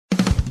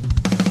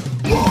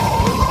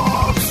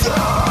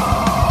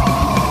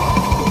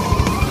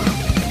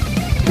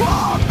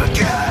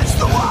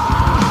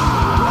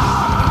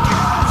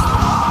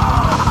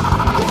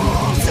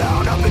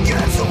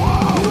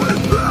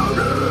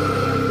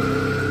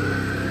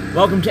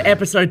Welcome to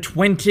episode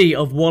 20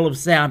 of Wall of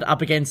Sound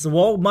Up Against the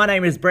Wall. My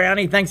name is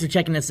Browny. Thanks for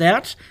checking us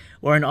out.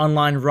 We're an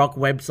online rock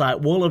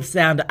website.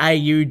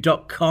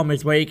 wallofsoundau.com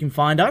is where you can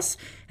find us.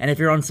 And if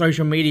you're on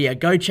social media,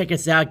 go check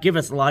us out, give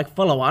us a like,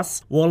 follow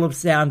us, Wall of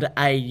Sound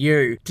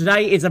AU.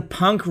 Today is a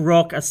punk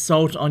rock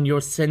assault on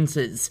your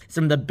senses.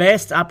 Some of the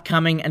best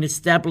upcoming and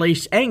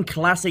established and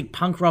classic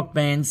punk rock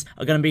bands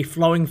are going to be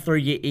flowing through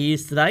your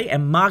ears today.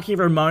 And Marky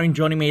Ramone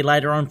joining me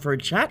later on for a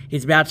chat.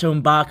 He's about to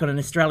embark on an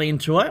Australian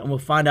tour and we'll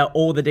find out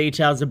all the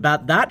details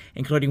about that,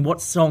 including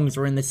what songs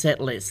are in the set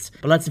list.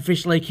 But let's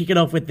officially kick it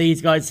off with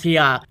these guys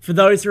here. For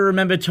those who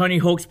remember Tony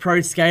Hawk's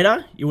Pro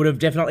Skater, you would have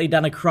definitely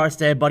done a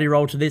Christ Air body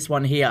roll to this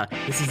one here.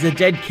 This is the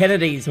Dead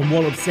Kennedys and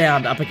Wall of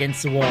Sound Up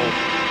Against the Wall.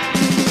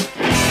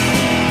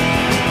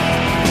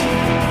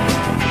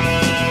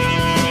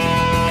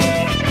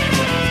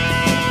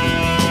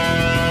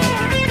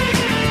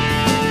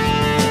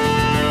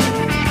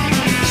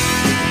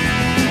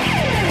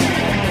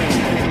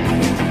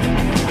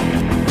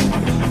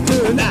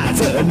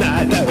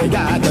 Tonight that we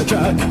got the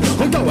truck,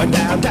 we're going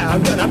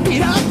downtown, gonna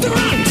beat up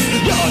drunks.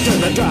 You're to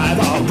the drive,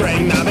 I'll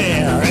bring the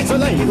beer. It's a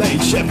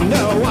late shift,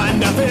 no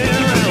one to fear.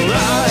 And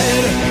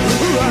ride,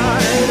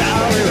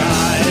 how we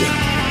ride.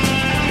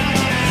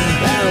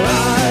 And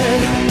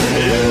ride,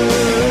 you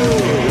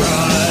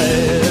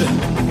ride.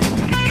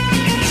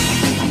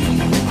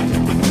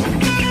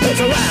 It's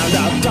a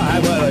roundup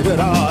time with a good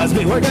horse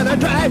beat. We're gonna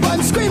drive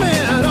one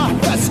screaming off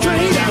the street.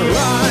 And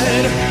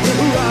ride,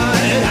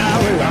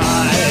 how we ride.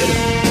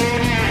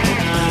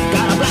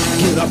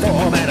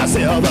 Uniform and a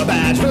silver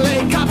badge.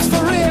 Play cops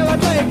for real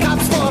and play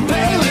cops for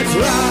pay. Let's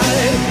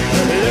ride,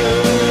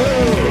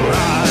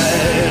 ride.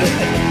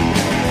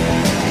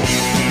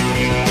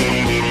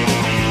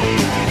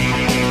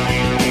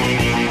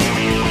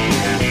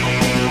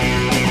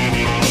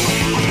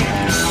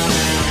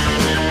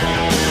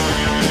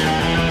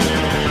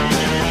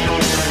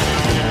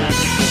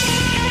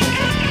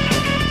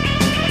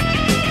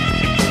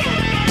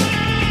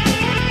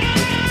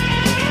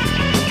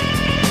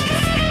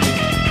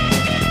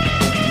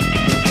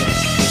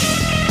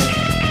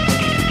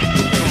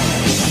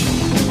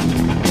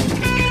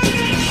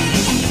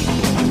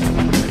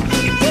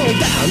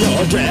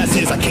 Your dress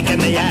is a kick in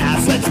the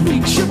ass. Let's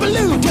reach your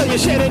balloon till you're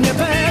shit in your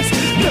pants.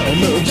 No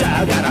move,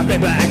 child, got a big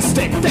black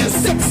stick. There's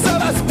 6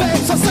 of us,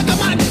 babe, so suck on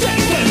my dick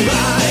and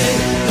ride,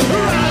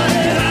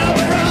 how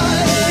we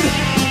ride.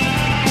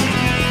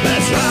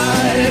 Let's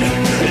ride,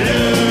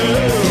 you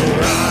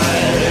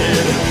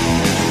ride.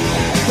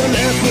 The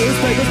left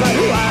newspapers might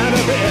whine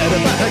a bit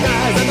about the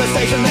guys at the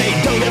station, they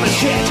don't give a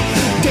shit.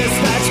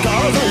 Dispatch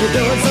calls, oh, you're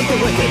doing something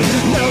wicked.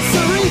 No,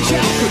 sorry,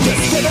 Jack, we're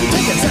just giving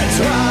tickets.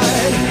 Let's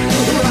ride,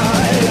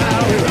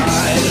 how we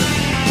ride.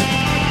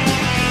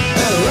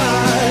 And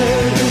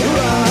ride,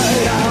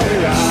 how we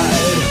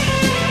ride.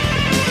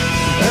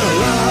 And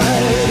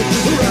ride,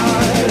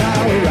 how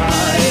we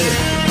ride.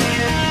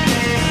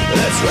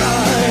 Let's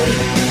ride,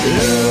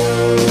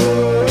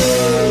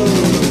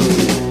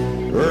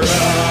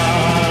 ride.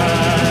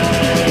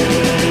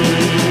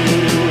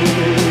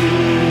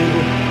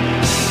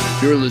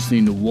 You're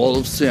listening to Wall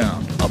of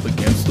Sound Up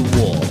Against the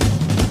Wall.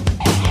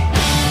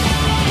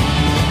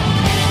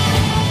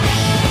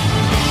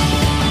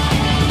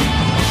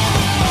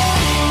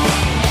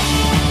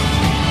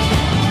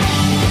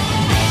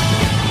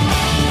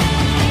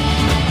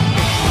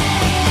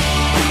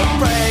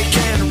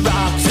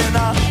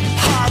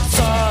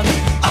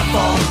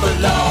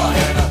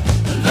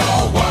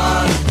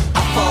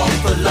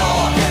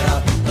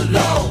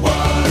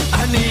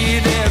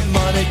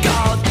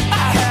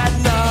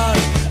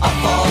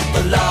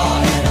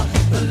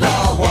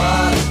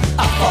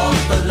 I fought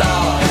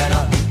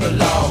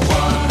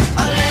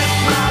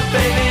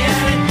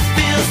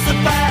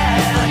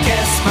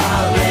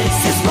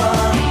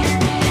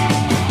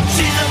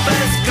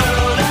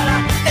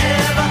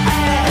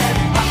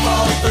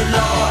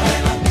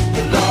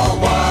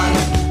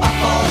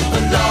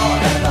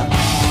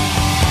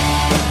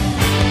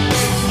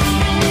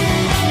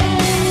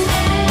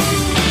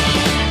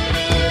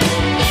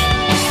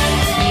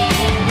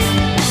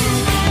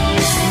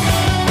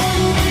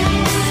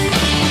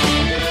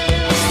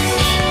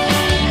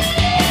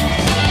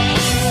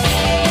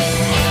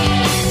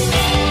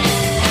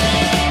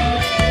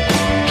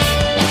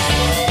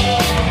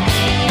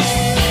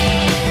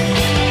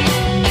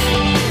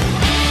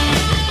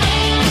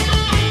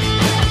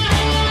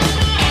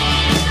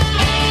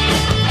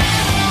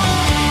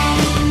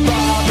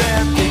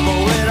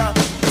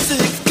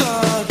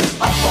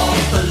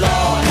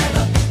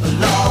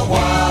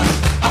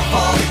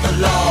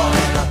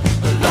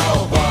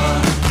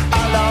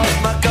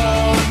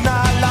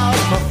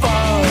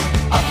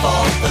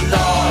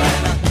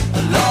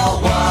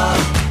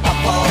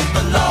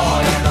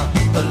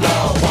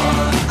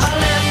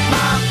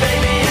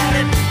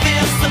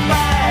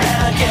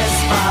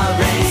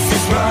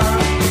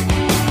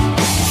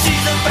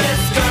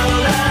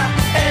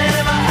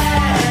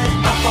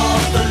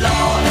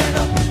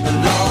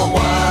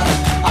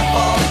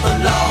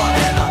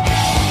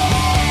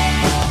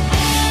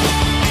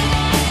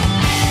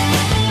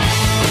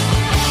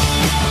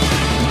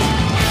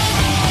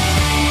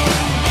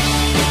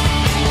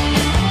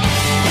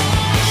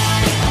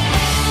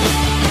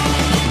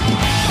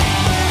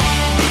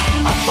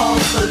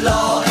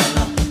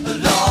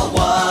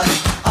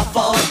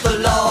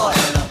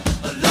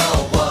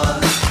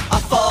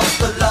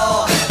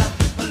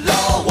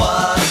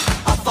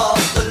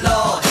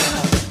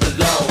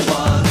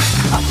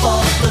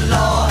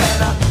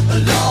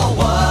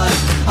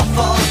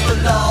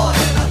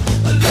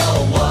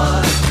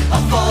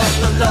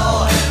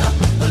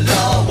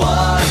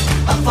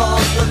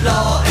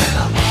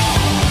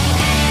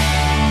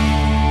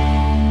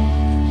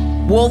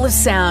Wall of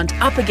sound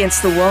up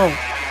against the wall.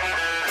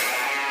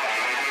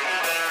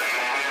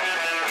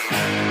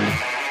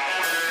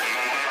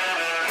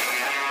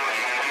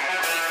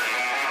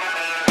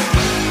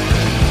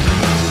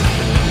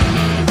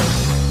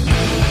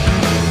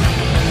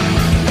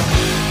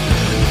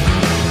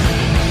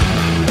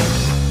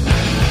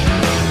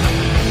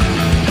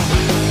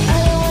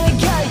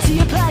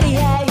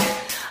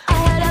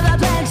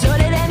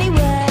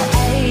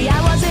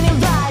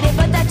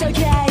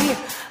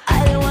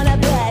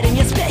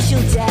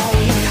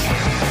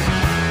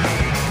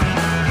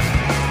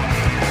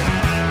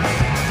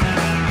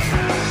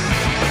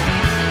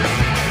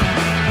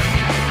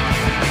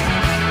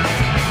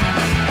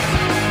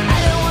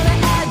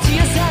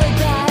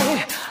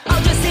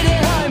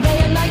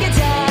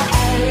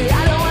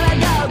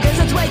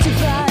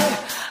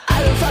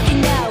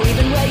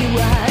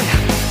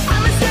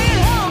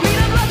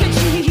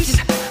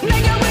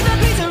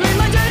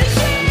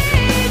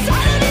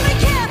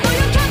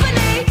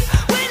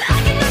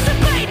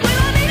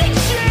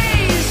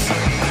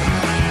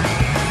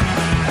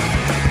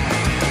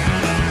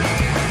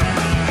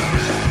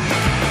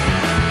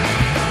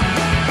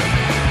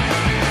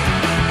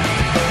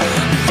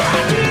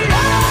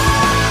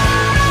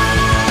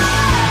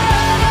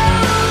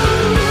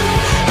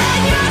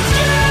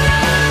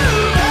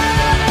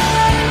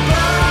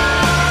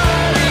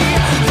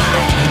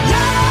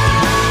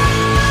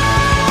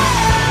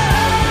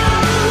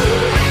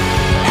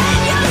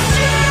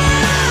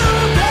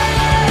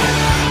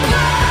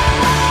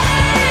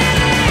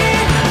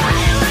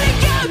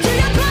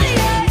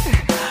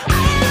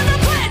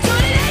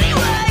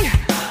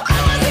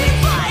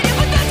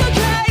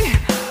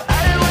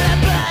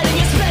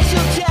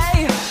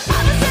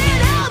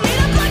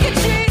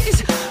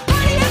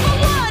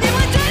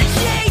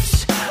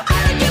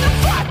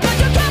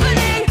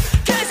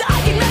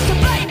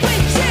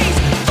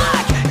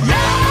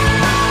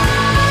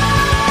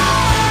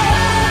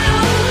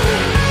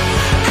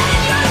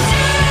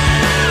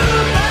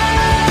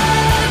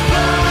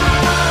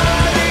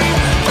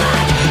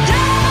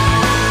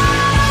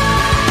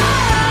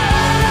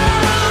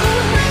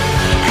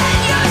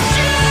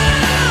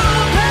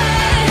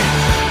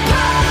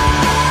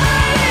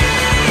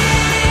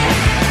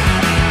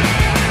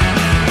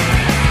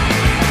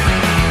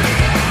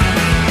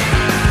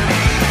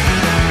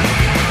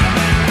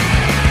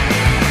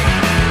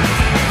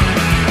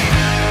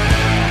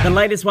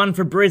 Latest one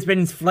for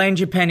Brisbane's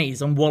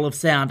Flangipanis on Wall of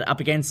Sound up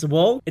against the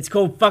wall. It's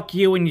called Fuck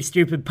You and Your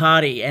Stupid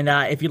Party, and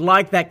if you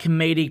like that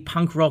comedic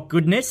punk rock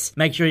goodness,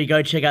 make sure you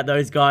go check out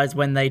those guys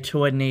when they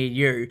tour near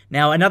you.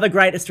 Now, another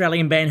great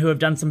Australian band who have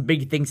done some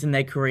big things in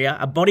their career,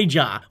 a Body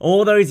Jar.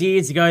 All those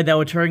years ago, they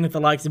were touring with the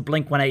likes of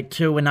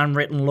Blink-182 and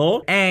Unwritten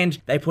Law, and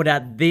they put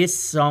out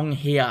this song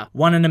here,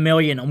 1 in a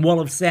Million on Wall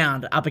of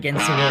Sound up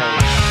against the wall.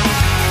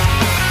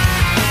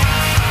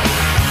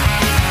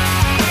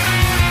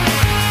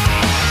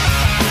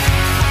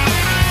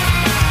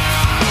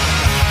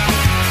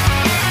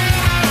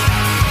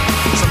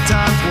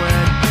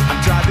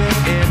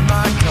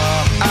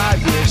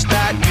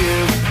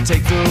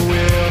 Take the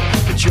wheel,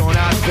 but you're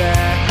not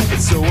there.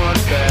 It's so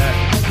unfair.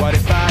 What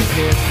if I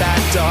hit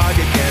that dog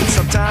again?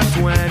 Sometimes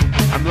when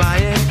I'm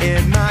lying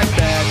in my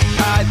bed,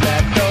 I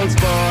let those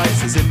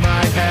voices in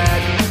my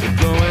head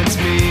influence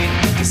me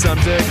to some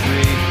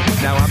degree.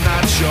 Now I'm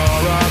not sure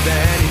of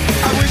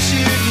anything. I wish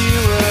you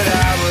knew what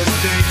I was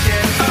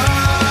thinking of.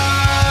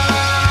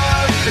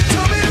 They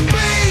told me to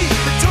breathe,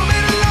 they told me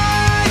to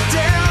lie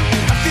down.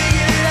 I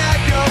figured it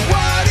out, go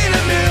 1 in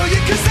a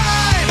million, 'cause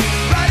I'm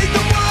writing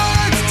the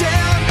words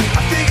down.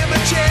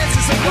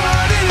 Chances of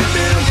 1 in a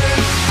million.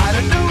 I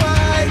don't know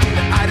why,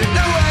 I don't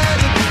know where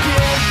to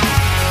begin.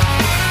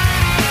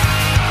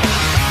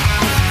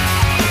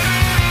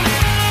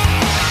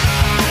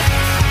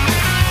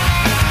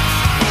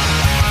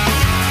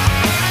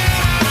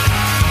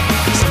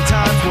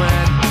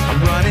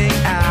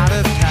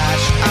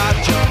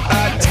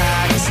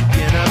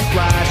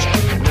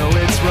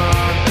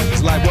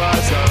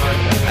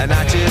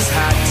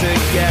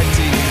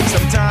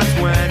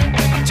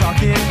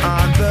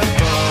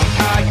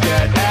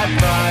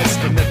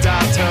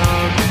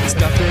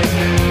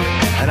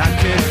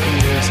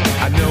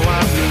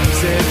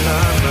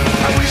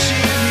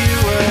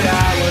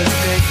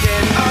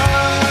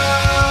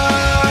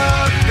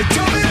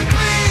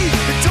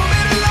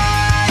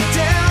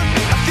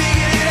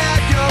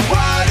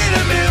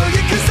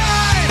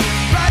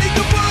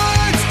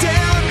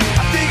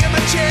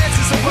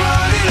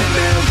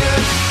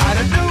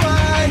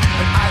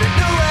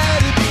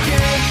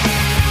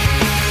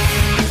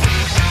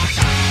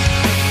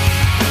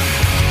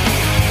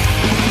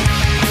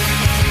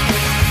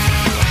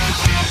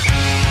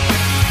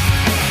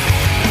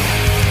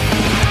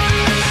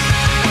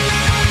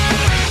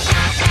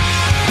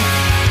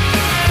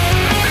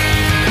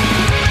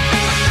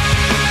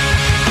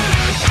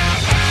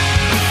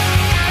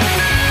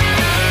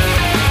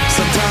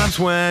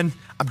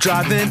 I'm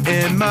driving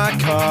in my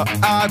car,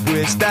 I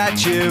wish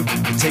that you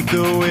could take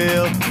the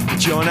wheel,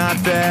 but you're not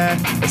there,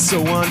 it's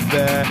so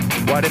unfair.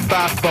 What if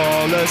I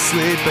fall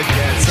asleep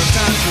again?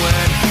 Sometimes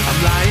when I'm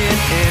lying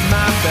in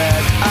my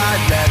bed,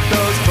 I let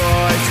those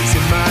voices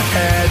in my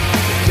head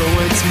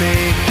influence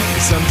me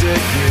to some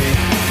degree.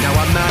 Now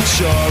I'm not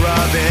sure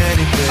of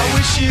anything. I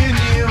wish you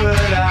knew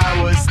what I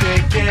was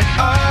thinking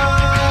of.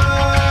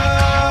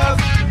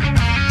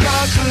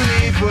 Can't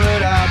believe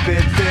what I've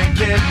been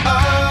thinking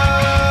of.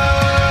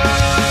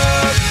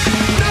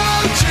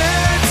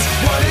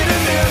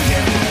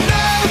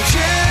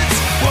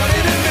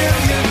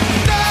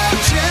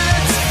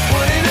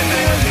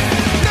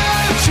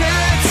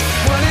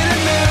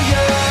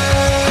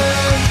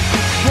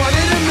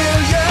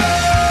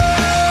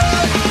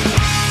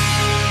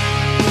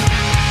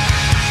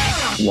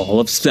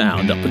 Wall of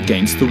sound up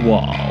against the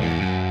wall.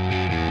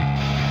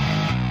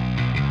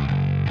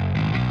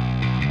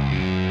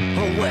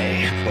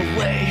 Away,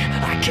 away,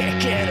 I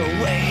can't get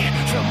away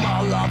from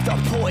all of the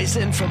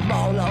poison, from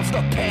all of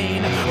the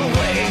pain.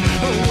 Away,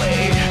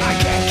 away, I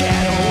can't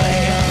get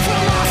away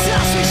from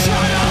ourselves we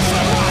shut off,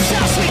 from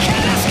ourselves we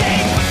can't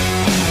escape.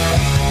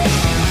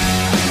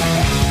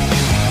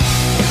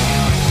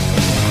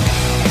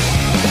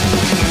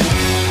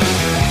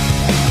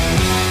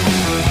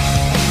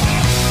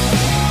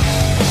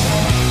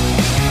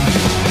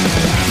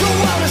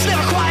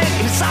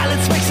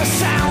 Silence makes a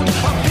sound.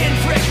 A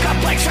pinprick, a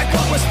blank check,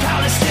 what was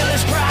pounded still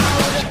is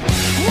proud.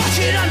 Watch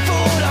it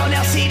unfold on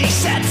LCD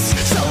sets,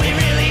 so we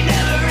really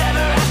never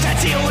ever have to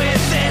deal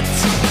with it.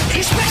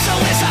 Each pixel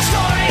is a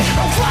story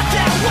of what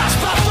there was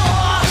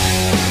before.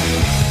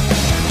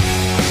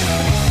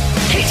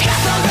 Each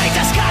catholic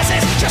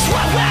disguises just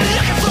what we're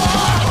looking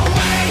for.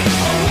 Away,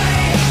 away,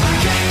 I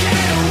can't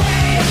get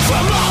away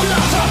from all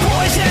of the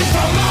poison,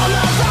 from all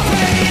of the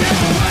pain.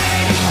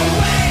 Away,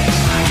 away,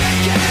 I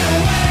can't get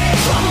away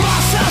from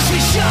ourselves we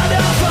shut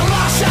up, from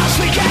ourselves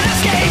we can't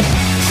escape.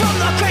 From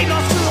the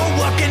cradle through a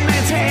working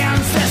man's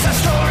hands, there's a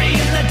story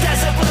in the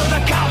desert below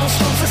the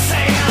cobblestones of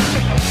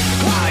sand.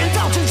 Our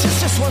indulgence is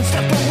just one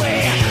step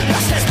away.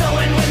 Lost there's no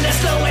end when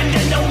there's no end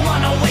and no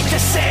one awake to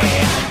say,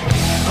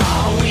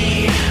 are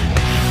we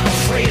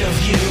afraid of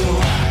you?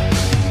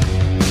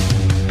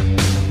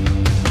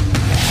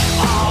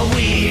 Are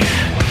we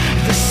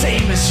the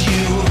same as you?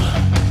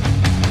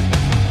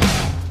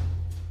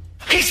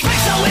 Each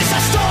pixel is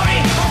a story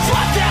of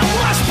what there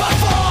was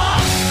before.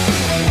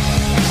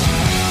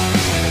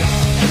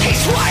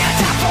 Each wire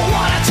tap for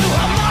water to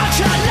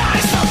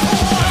homogenize the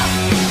poor.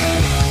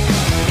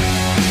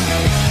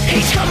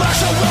 Each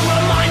commercial will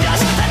remind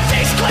us that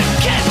things could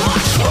get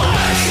much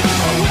worse.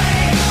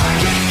 Away, I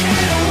can't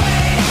get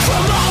away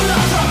from all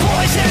of the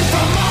poison,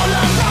 from all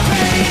of the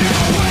pain.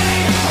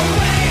 Away,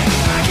 away,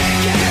 I can't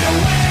get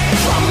away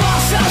from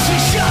ourselves we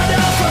shut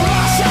up, from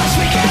ourselves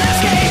we can't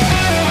escape.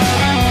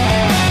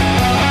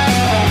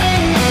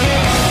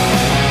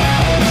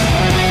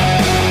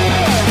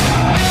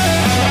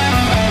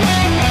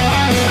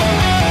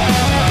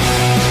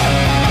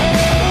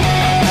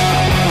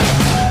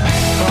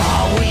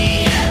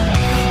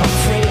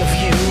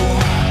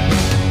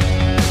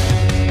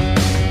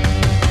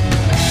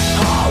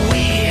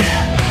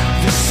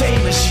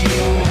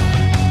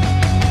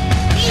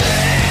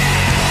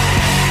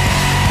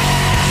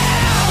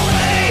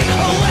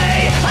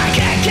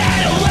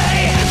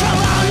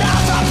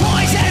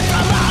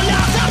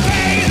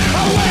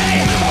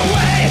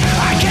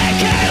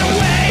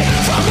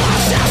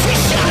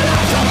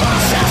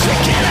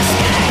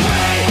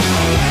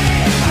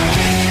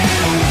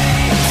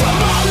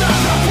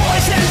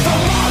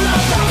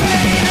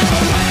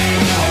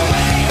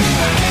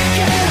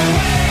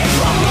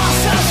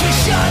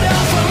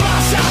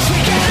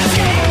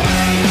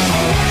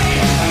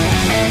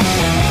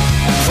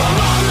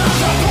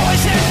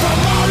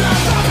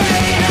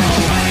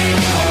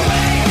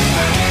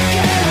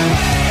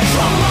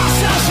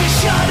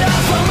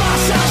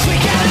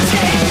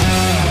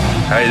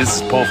 Hey, this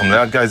is Paul from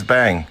Loud Goes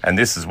Bang, and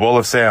this is Wall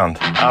of Sound,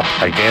 up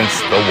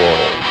against the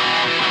wall.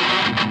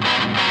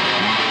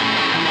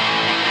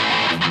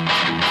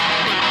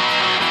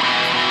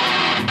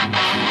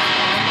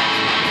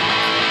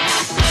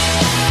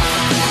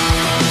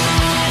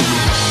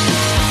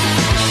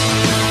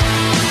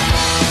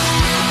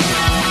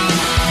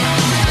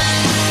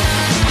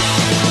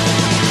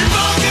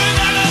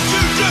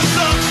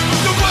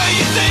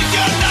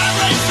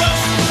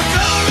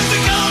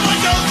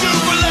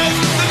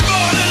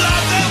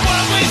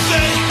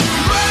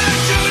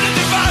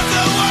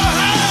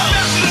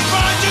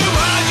 Find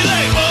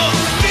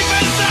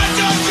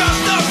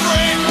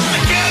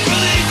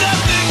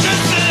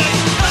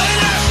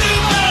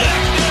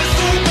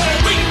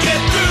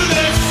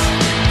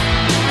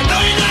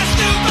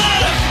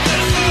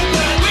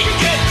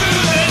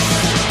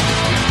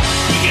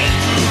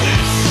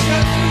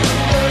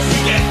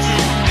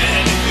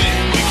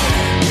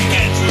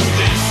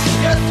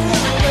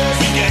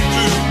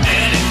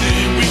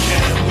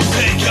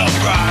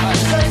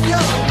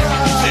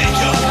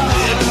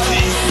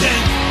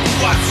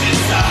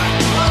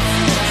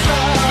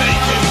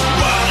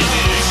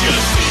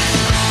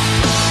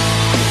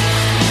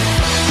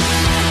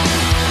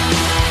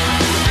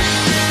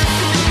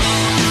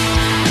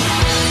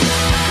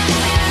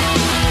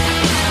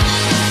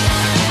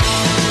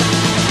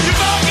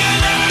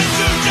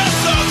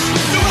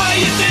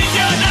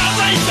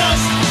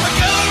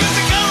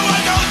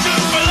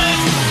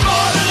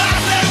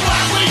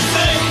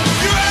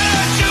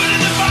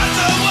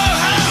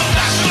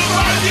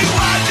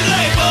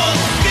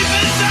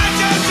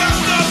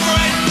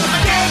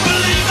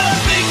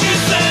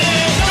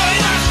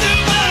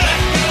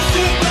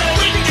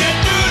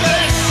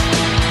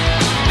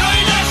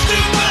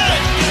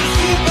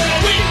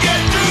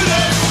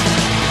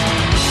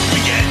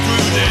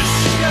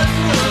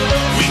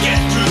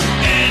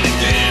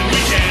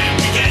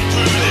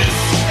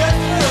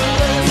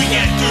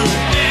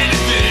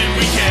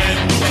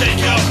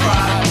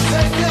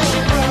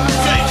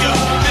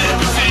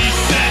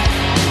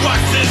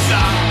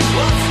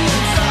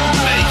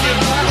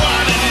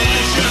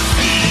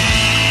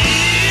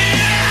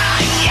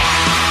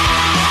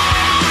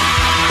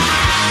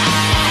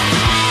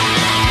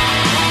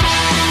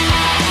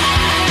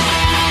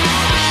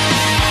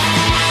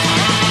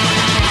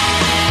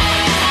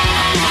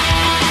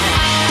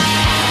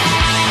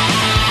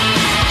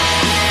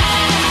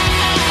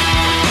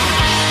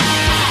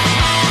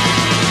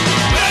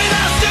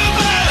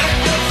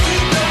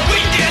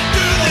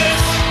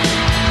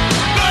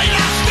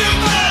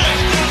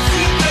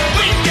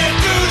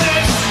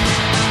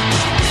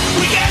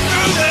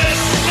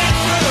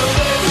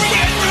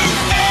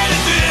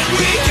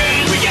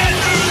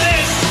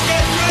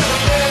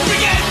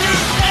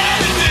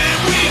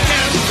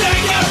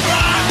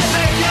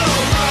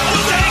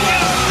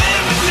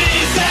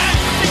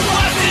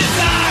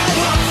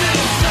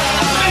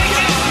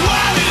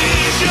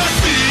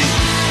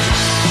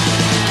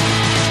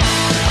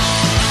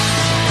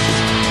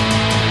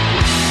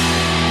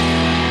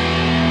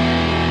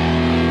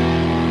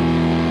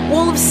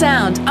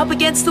Sound Up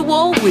Against the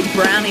Wall with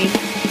Browny.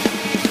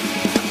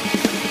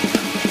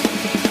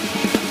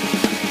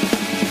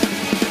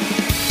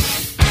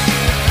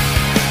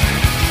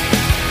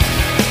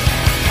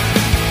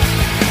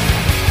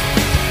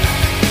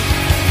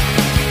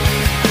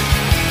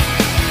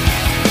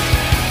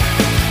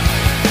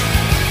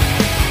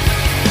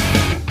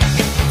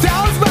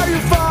 Tell us where you're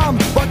from,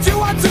 what you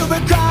want to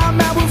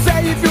become, and we'll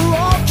say if you're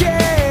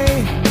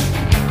okay.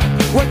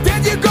 Where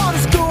did you go to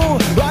school?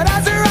 What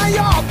else are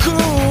your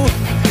cool?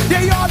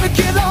 Yeah, you're the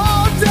kid the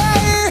whole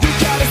day. You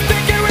got a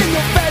sticker in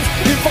your face,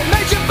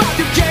 information about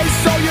your case,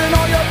 so you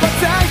know your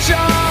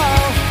potential.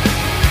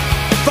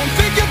 Don't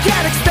think you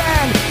can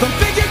extend, don't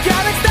think you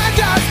can extend,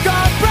 just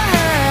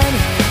comprehend.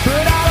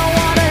 But I don't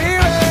wanna hear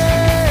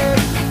it.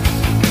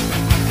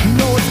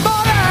 No, it's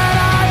more than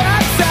I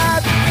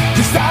accept,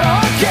 'cause I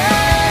don't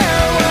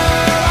care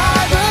where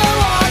I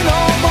belong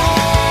no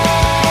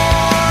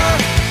more.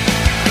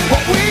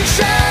 What we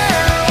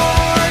share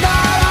or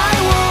not, I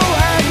will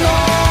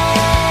ignore.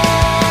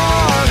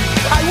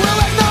 I will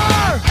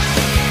ignore.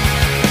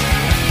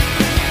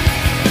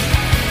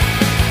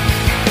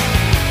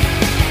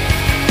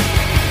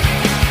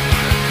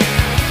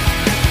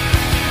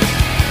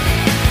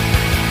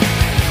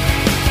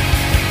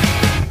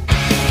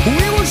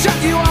 We will shut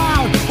you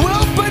out,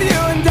 we'll put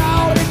you in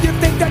doubt if you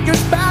think that you're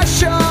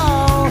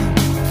special.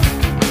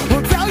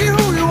 We'll tell you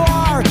who you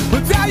are,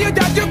 we'll tell you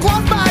that you're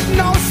close but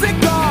no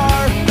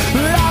cigar.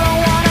 But I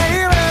don't wanna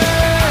hear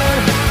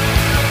it.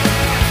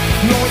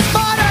 No, it's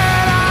more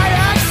than I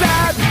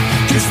accept,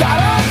 'cause I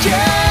don't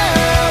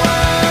care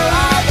where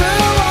I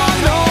belong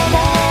no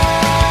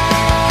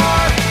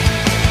more.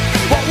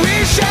 What we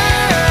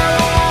share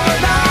or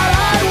not,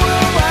 I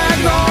will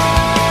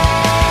ignore.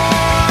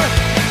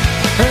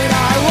 And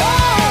I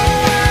won't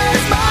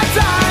waste my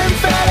time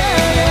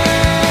fitting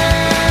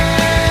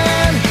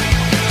in,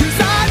 'cause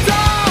I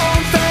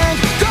don't think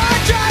good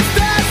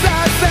justice is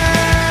a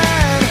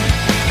sin.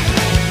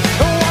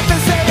 What they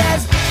say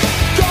is,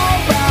 go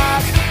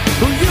back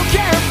where you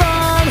came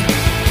from.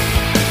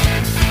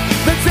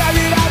 They tell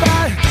you that,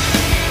 but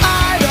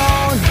I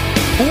don't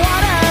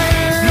wanna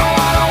hear. No,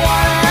 I don't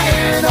wanna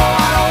hear. No,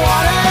 I don't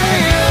wanna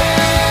hear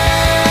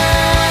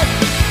it.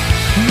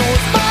 No,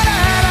 it's more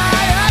than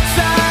I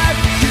accept,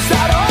 'cause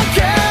I don't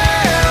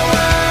care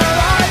where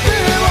I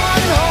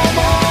belong no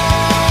more.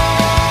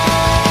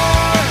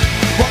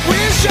 What we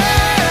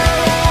share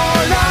or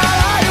not,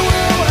 I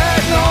will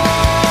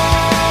ignore.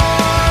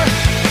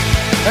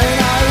 And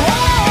I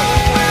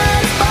won't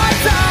waste my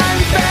time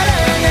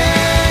fitting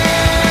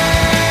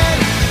in,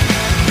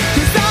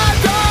 'cause I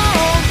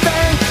don't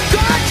think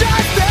good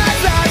justice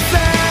is a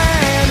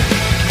sin.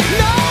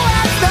 No,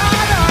 it's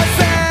not a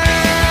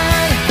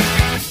sin.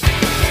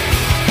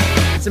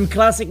 Some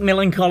classic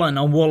Millencolin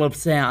on Wall of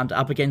Sound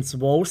Up Against the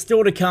Wall.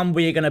 Still to come,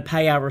 we are going to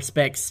pay our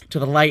respects to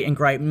the late and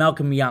great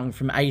Malcolm Young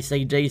from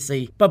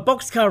AC/DC. But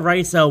Boxcar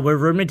Racer were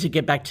rumoured to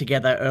get back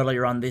together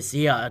earlier on this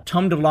year.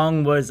 Tom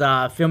DeLonge was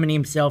filming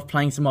himself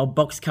playing some old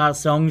Boxcar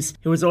songs.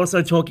 He was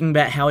also talking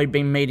about how he'd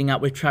been meeting up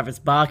with Travis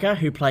Barker,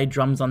 who played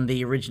drums on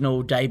the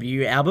original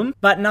debut album.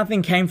 But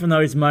nothing came from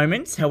those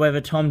moments.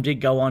 However, Tom did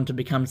go on to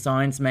become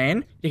Science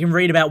Man. You can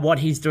read about what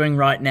he's doing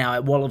right now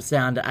at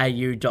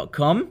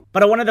wallofsoundau.com.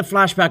 But I wanted to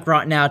flashback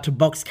right now to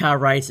Boxcar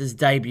Racer's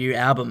debut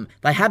album.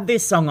 They had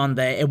this song on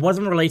there. It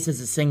wasn't released as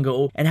a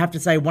single, and I have to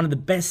say one of the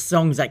best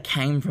songs that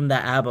came from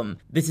that album.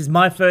 This is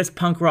My First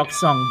Punk Rock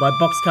Song by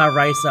Boxcar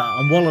Racer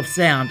on Wall of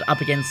Sound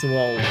Up Against the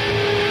Wall.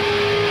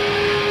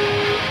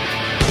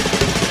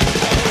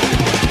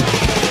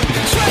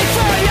 Straight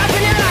for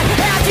nothing and I'm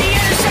at the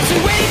intersection,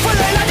 waiting for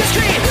the light to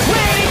screen,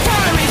 waiting for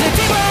a reason.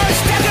 People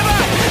step them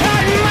up,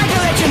 I'm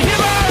Michael Legend.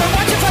 People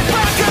watch it fight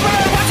back, cover,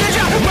 watch the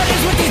job. What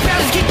is with these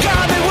battles, keep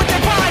coming with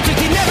their politics.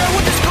 They never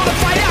went to school to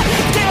find out.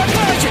 They were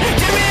bullshit,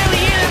 they're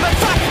really in it, but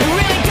fuck, it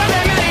really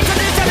doesn't matter. You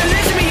couldn't tell them,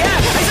 listen to me,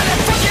 yeah. I said that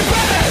fuck your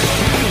brother.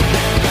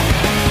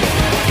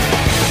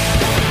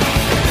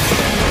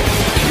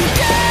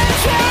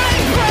 That's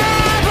right,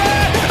 brother.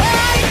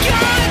 I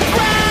got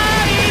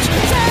brownies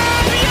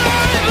from your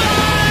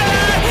mother.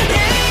 It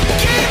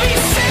gave me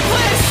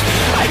syphilis.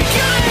 I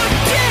got a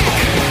dick.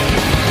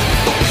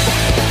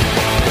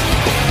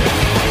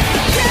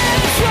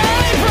 That's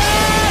right,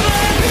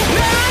 brother.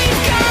 I've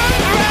got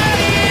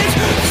brownies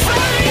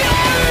from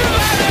your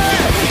mother.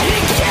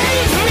 It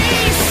gave me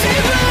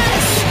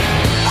syphilis.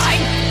 I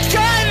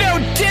got no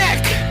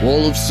dick.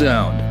 Wall of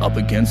Sound Up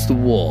Against the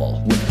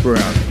Wall with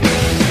Browny.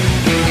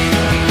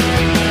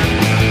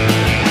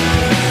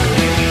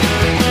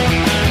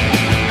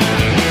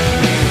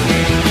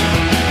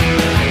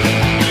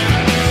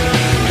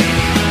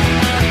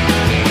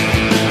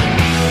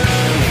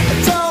 I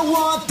don't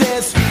want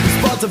this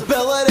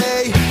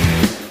responsibility.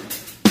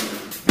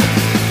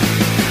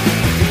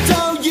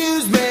 Don't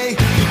use me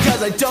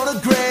because I don't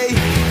agree.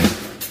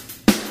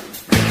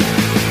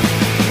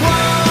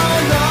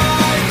 One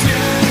I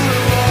do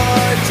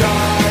or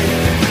die.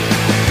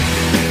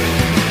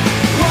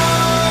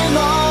 One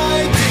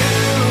I do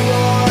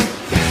or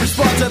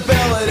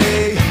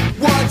responsibility.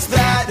 What's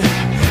that?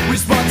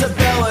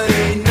 Responsibility.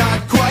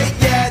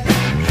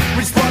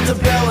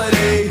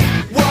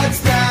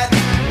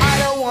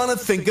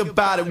 think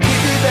about it. We'd be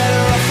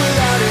better off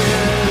without it.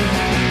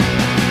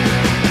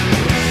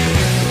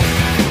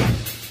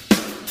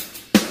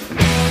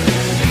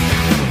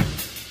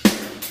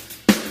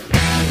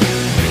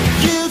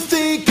 You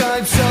think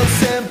I'm so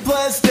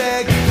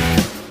simplistic.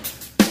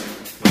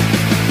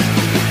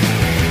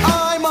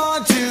 I'm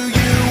onto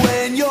you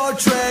and your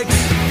tricks.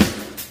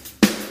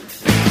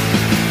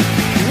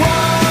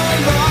 One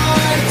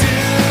lie, do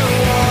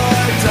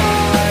or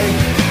die.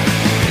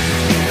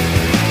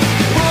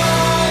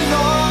 One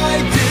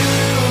lie, do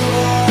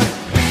or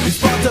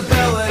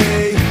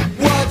responsibility.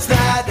 What's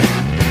that?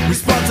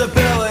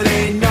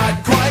 Responsibility, not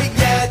quite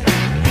yet.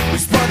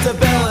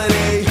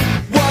 Responsibility,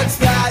 what's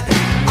that?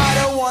 I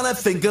don't wanna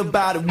think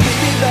about it. We'd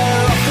be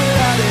better off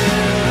without it.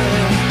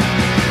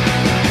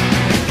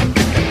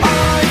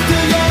 I'm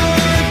too young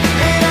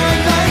and I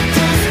like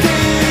to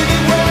stay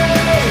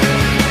away.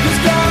 'Cause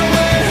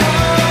going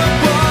home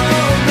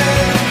won't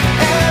make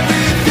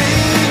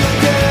everything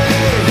okay.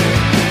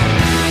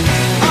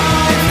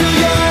 I'm too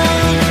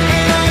young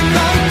and I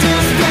like to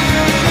stay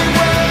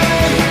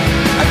away.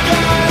 I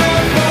got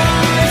a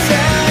voice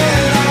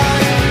and I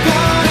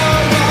got a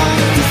lot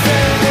to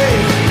say.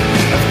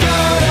 I've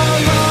got a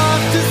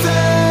lot to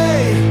say.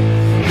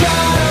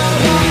 Got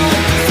a lot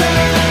to say.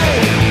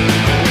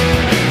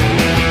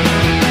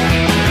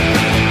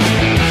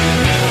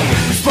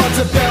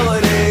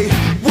 Responsibility,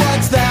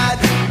 what's that?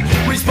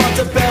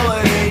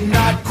 Responsibility,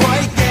 not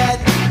quite yet.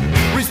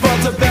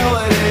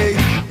 Responsibility,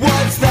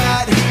 what's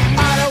that?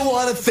 I don't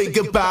wanna think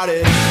about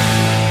it.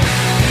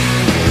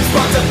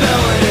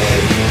 Responsibility,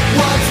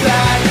 what's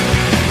that?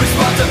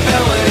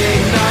 Responsibility,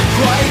 not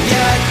quite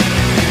yet.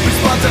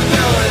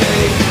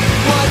 Responsibility,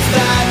 what's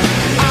that?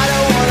 I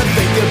don't wanna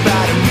think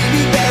about it. We'd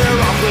be better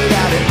off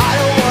without it. I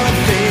don't wanna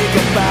think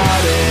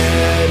about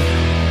it.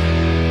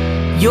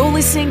 You're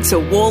listening to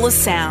Wall of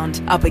Sound,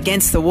 Up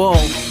Against the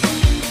Wall.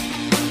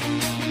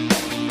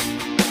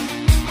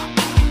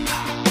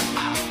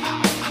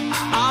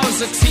 I was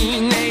a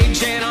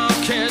teenage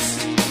anarchist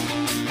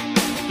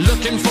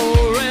looking for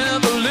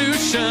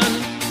revolution.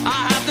 I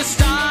had the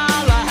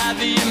style, I had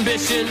the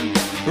ambition.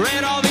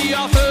 Read all the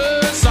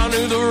authors, I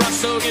knew the rock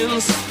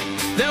slogans.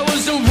 There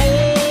was a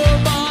war,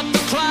 but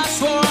the class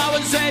war. I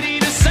was ready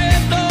to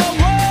set the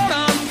world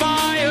on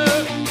fire.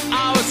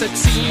 I was a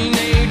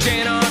teenage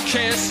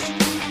anarchist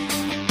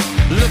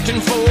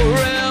looking for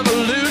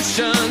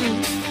revolution.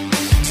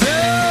 Do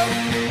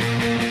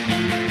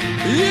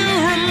you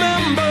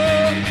remember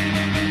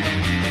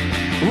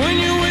when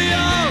you were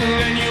young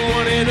and you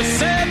wanted to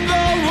set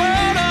the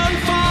world on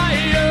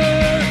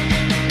fire?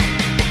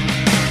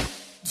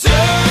 Do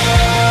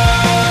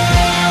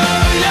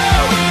you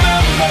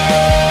remember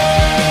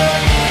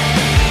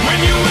when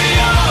you were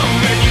young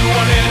and you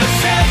wanted to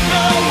set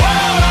the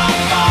world on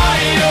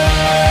fire?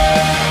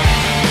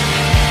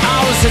 I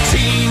was a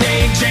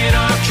teenage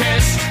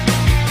anarchist,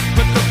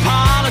 but the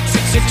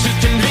politics are too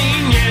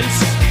convenient.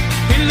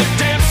 In the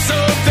depths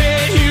of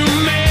their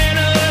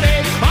humanity,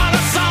 all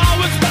I saw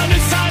was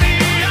boundless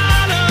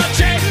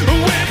ideology.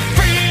 With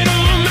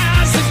freedom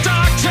as a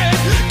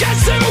doctrine,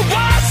 guess who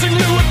was the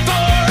new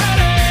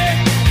authority?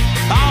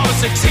 I was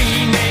a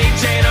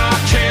teenage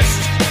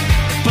anarchist,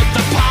 but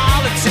the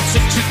politics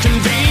are too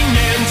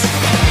convenient.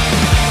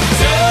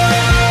 Do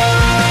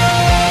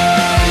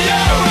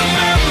you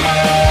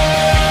remember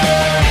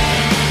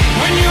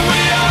when you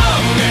were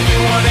young and you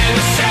wanted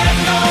to set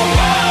the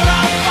world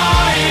on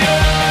fire?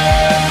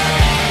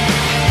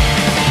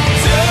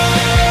 Do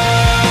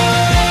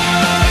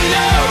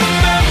you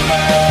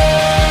remember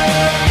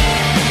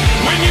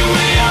when you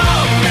were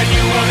young and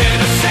you wanted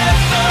to set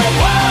the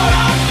world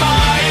on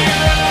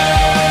fire?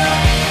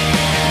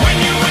 When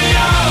you were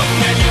young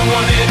and you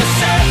wanted to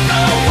set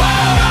the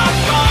world on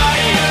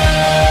fire.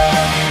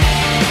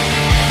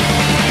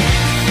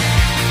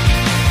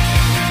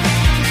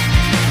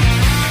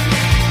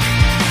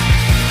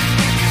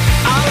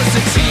 I was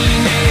a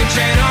teenage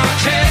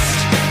anarchist,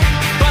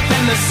 but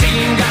then the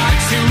scene got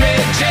too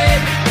rigid.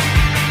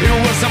 It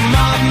was a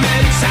mob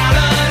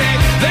mentality.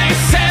 They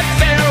set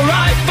their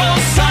rifle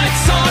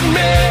sights on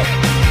me.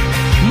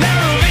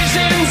 Narrow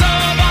visions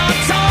of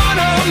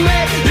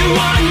autonomy. You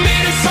want me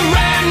to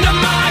surrender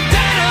my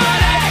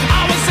identity.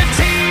 I was a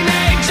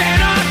teenage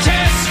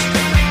anarchist.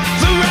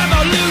 The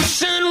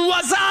revolution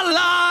was a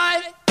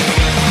lie.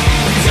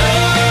 Do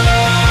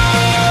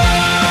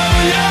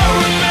you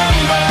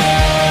remember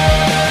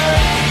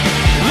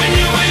when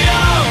you were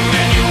young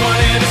and you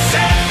wanted to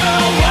set the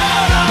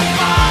world on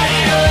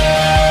fire?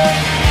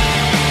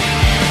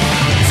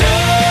 Do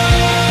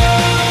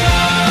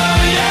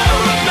you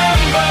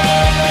remember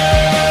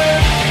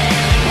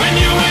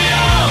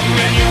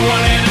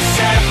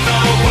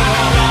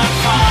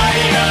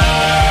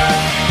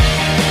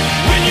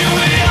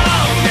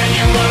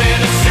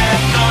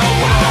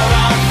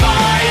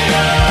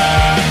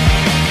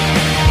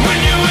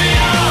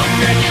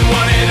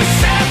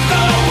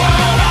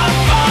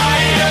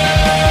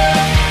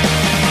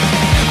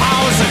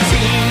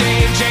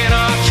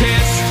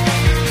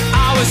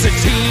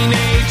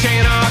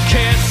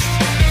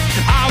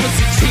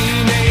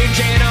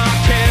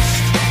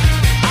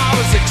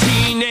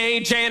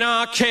teenage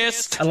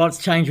anarchist. A lot's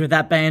changed with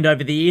that band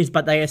over the years,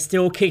 but they are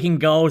still kicking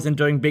goals and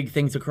doing big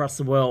things across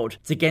the world.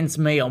 It's Against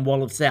Me on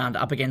Wall of Sound,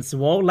 Up Against the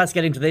Wall. Let's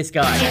get into this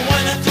guy.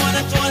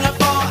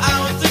 24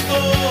 hours to go.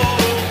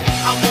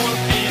 I want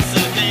a piece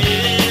of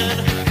it.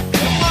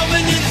 I'm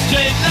moving in a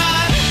straight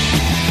line.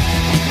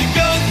 You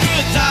go through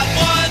a tight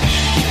one.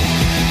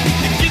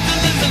 You get to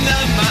listen to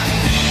my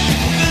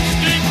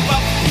street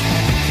pop.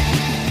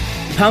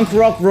 Punk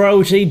rock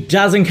royalty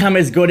doesn't come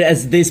as good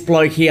as this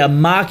bloke here.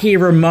 Marky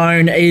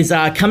Ramone is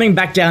coming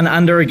back down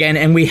under again,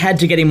 and we had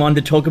to get him on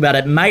to talk about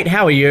it. Mate,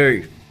 how are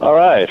you? All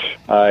right.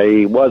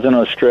 I was in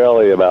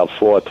Australia about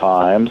 4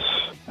 times,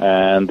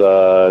 and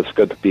it's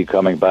good to be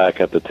coming back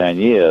after 10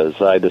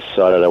 years. I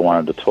decided I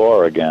wanted to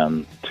tour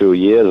again 2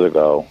 years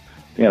ago,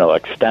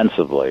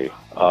 extensively.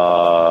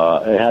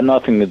 It had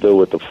nothing to do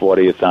with the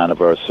 40th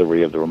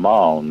anniversary of the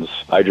Ramones.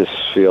 I just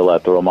feel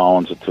that the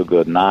Ramones are too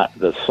good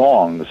the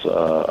songs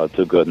are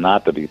too good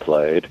not to be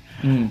played.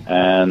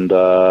 And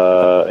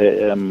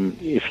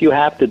if you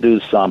have to do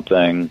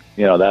something,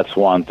 that's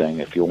one thing.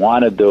 If you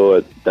want to do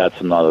it,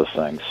 that's another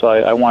thing. So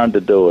I wanted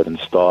to do it and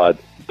start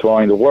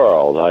touring the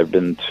world. I've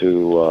been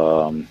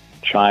to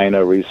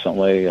China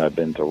recently. I've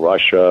been to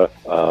Russia.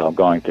 I'm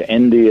going to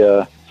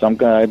India.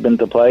 I've been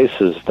to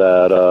places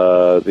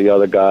that the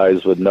other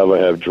guys would never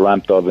have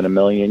dreamt of in a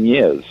million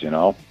years,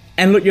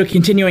 And look, you're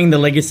continuing the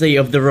legacy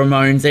of the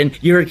Ramones, and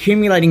you're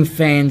accumulating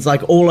fans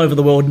like all over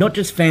the world, not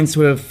just fans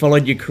who have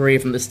followed your career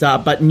from the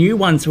start, but new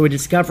ones who are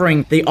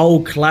discovering the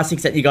old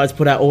classics that you guys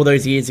put out all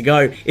those years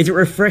ago. Is it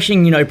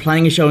refreshing,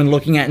 playing a show and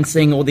looking at and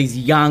seeing all these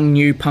young,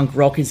 new punk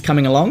rockers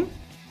coming along?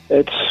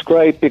 It's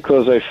great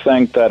because I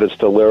think that it's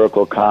the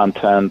lyrical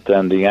content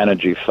and the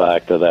energy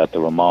factor that the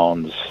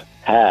Ramones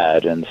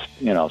had and,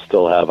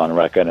 still have on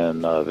record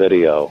and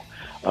video.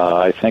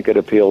 I think it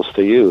appeals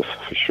to youth,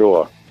 for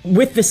sure.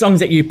 With the songs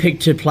that you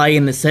picked to play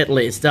in the set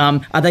list,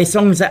 are they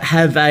songs that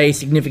have a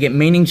significant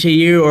meaning to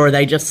you, or are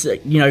they just,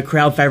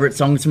 crowd favourite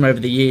songs from over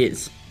the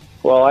years?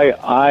 Well,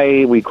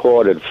 I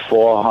recorded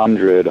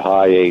 400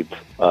 high 8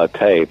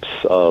 tapes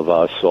of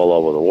us all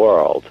over the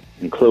world,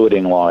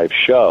 including live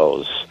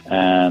shows.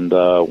 And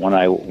when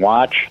I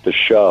watch the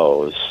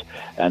shows,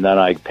 and then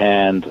I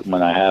panned,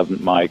 when I have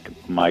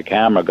my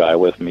camera guy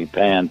with me,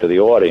 pan to the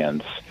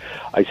audience,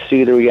 I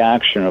see the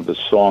reaction of the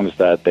songs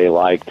that they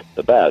liked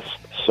the best.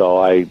 So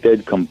I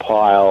did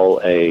compile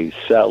a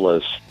set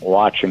list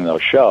watching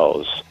those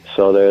shows.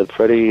 So they're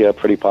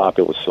pretty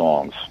popular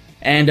songs.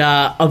 And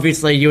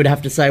obviously you would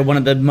have to say one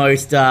of the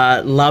most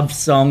loved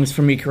songs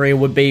from your career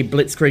would be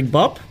Blitzkrieg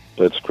Bop.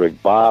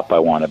 Blitzkrieg Bop, I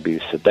Want to Be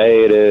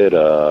Sedated,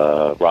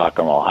 Rock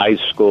and Roll High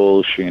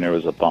School, Sheena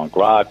is a Punk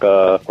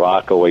Rocker,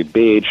 Rockaway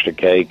Beach, the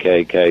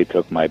KKK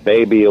Took My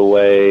Baby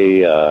Away,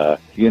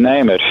 you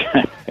name it.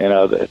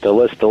 The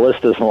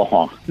list is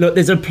long. Look,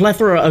 there's a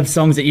plethora of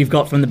songs that you've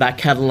got from the back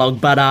catalogue,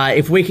 but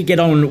if we could get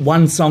on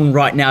one song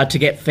right now to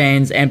get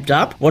fans amped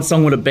up, what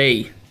song would it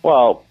be?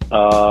 Well,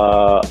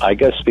 I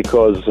guess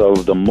because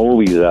of the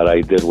movie that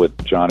I did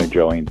with Johnny,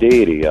 Joey, and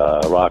Dee Dee,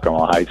 Rock and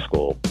Roll High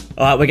School.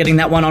 All right, we're getting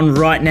that one on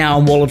right now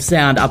on Wall of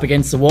Sound, Up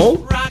Against the Wall.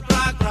 Rock,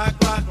 rock, rock,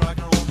 rock, rock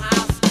and roll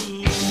high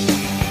school.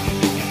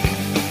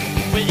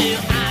 Well,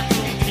 I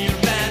don't care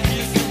about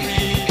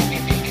history.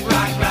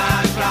 Rock,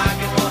 rock, rock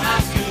and roll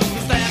high school.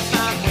 'Cause that's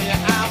not where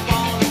I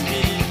wanna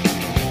be.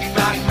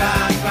 Rock,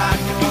 rock, rock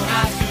and roll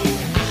high school.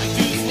 I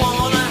just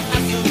wanna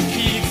have some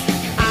kicks.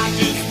 I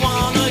just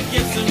wanna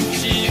get some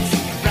chicks.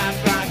 Rock,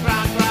 rock,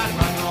 rock, rock,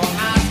 rock and roll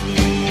high school.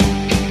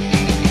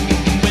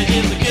 Well,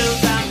 the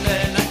girls out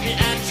there like me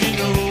and you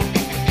know.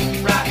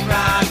 Rock,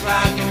 rock,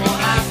 rock and roll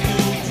high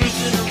school.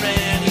 Cruising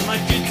around.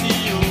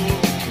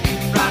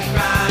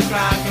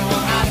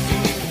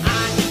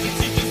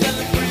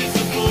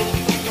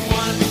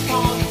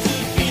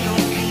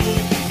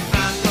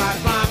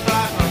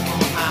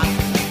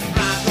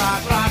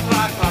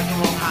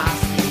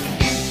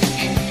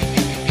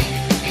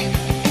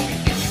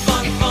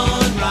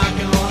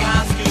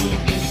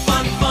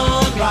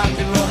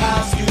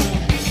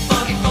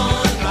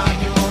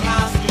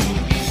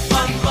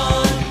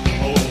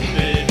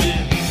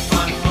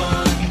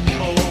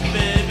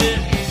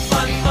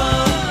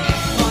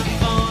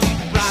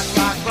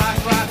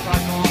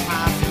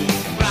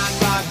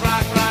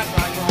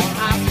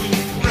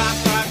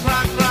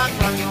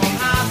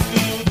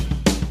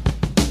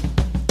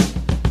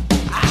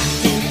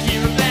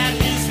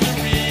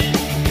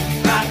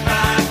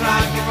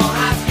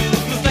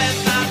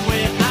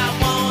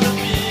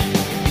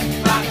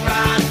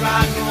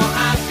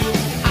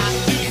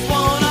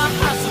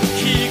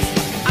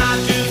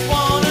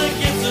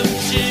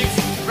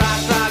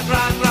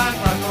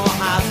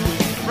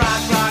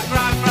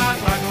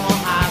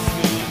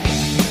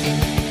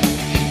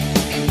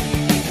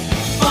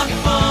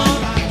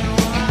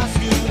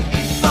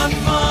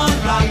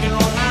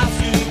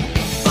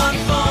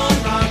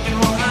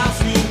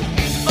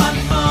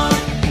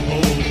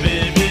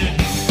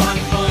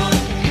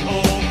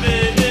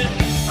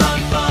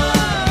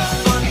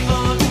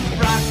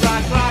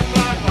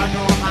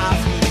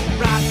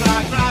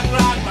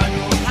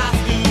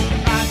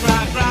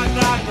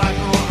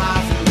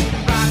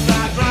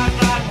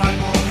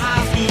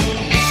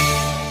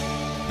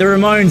 The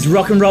Ramones,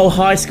 Rock and Roll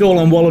High School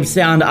on Wall of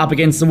Sound up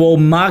against the wall.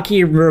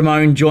 Marky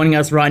Ramone joining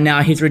us right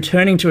now. He's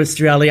returning to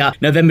Australia,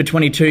 November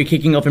 22,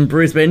 kicking off in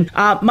Brisbane.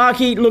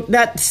 Marky, look,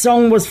 that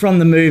song was from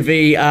the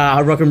movie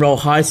Rock and Roll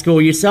High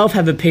School. Yourself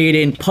have appeared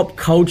in pop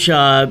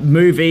culture,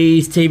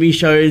 movies, TV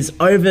shows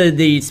over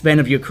the span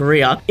of your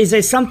career. Is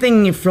there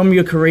something from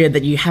your career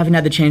that you haven't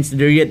had the chance to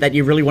do yet that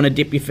you really want to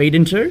dip your feet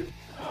into?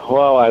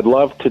 Well, I'd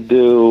love to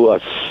do a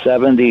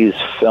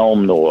 70s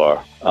film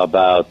noir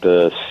about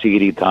the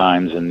seedy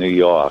times in New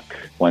York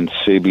when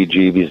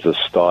CBGBs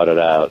just started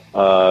out.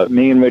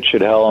 Me and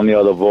Richard Hell and the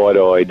other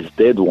Voidoids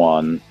did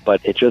one,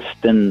 but it just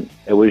didn't,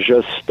 it was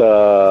just,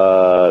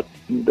 there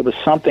was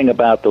something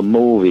about the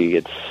movie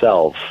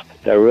itself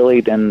that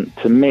really didn't,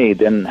 to me,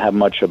 didn't have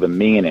much of a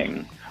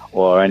meaning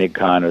or any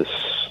kind of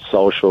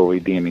social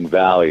redeeming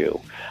value.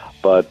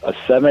 But a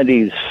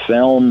 70s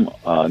film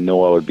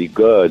noir would be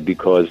good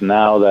because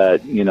now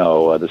that, you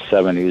know, the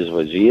 70s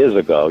was years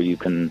ago, you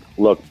can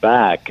look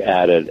back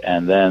at it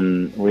and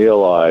then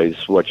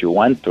realize what you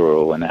went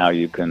through and how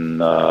you can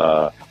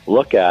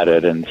look at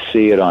it and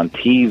see it on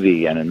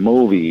TV and in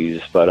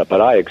movies. But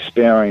I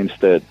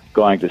experienced it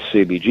going to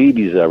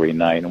CBGBs every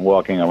night and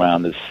walking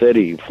around the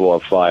city 4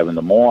 or 5 in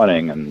the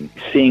morning and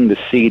seeing the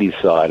seedy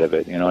side of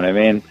it, you know what I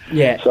mean?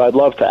 Yeah. So I'd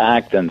love to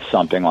act in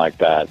something like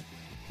that.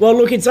 Well,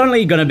 look, it's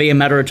only going to be a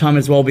matter of time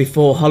as well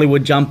before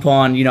Hollywood jump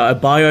on, you know, a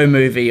bio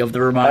movie of the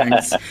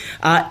Ramones.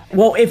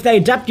 Well, if they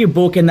adapt your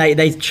book and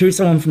they choose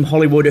someone from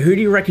Hollywood, who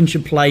do you reckon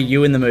should play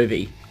you in the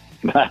movie?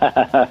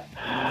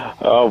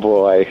 Oh,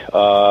 boy.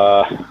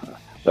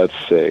 Let's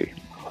see.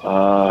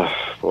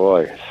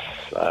 Boy.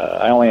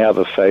 I only have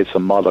a face a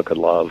mother could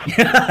love.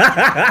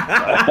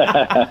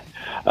 I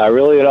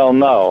really don't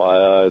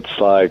know. It's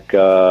like,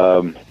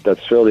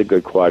 that's a really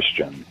good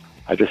question.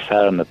 I just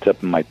had it on the tip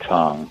of my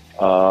tongue.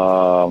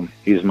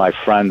 He's my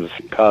friend's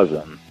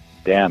cousin.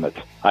 Damn it.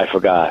 I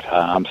forgot.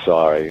 I'm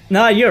sorry.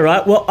 No, you're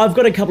right. Well, I've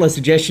got a couple of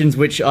suggestions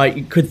which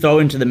I could throw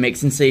into the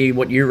mix and see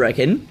what you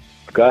reckon.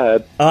 Go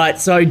ahead. All right,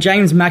 so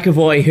James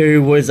McAvoy,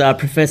 who was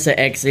Professor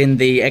X in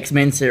the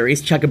X-Men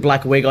series, chuck a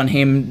black wig on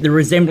him. The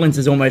resemblance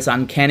is almost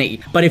uncanny.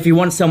 But if you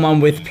want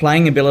someone with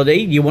playing ability,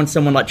 you want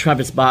someone like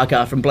Travis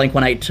Barker from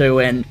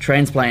Blink-182 and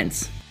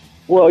Transplants.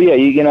 Well, yeah,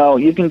 you know,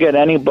 you can get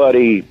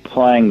anybody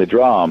playing the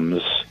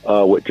drums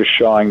with just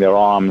showing their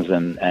arms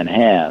and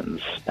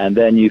hands, and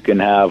then you can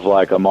have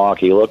like a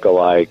Marky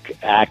lookalike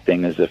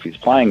acting as if he's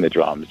playing the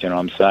drums. You know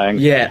what I'm saying?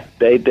 Yeah.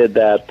 They did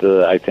that.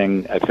 I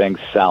think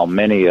Sal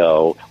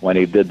Mineo when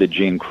he did the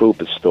Gene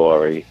Krupa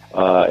story.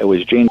 It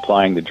was Gene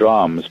playing the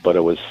drums, but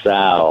it was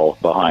Sal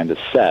behind the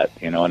set.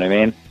 You know what I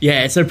mean?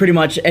 Yeah. So pretty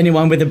much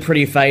anyone with a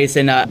pretty face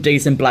and a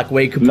decent black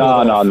wig could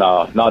pull it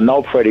off.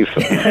 No pretty.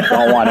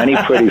 Don't want any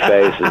pretty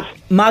faces.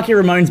 Marky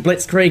Ramone's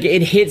Blitzkrieg,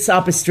 it hits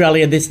up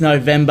Australia this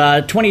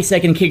November.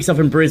 22nd kicks off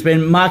in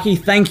Brisbane. Marky,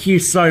 thank you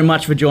so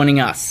much for joining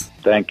us.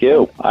 Thank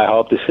you. I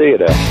hope to see you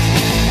there.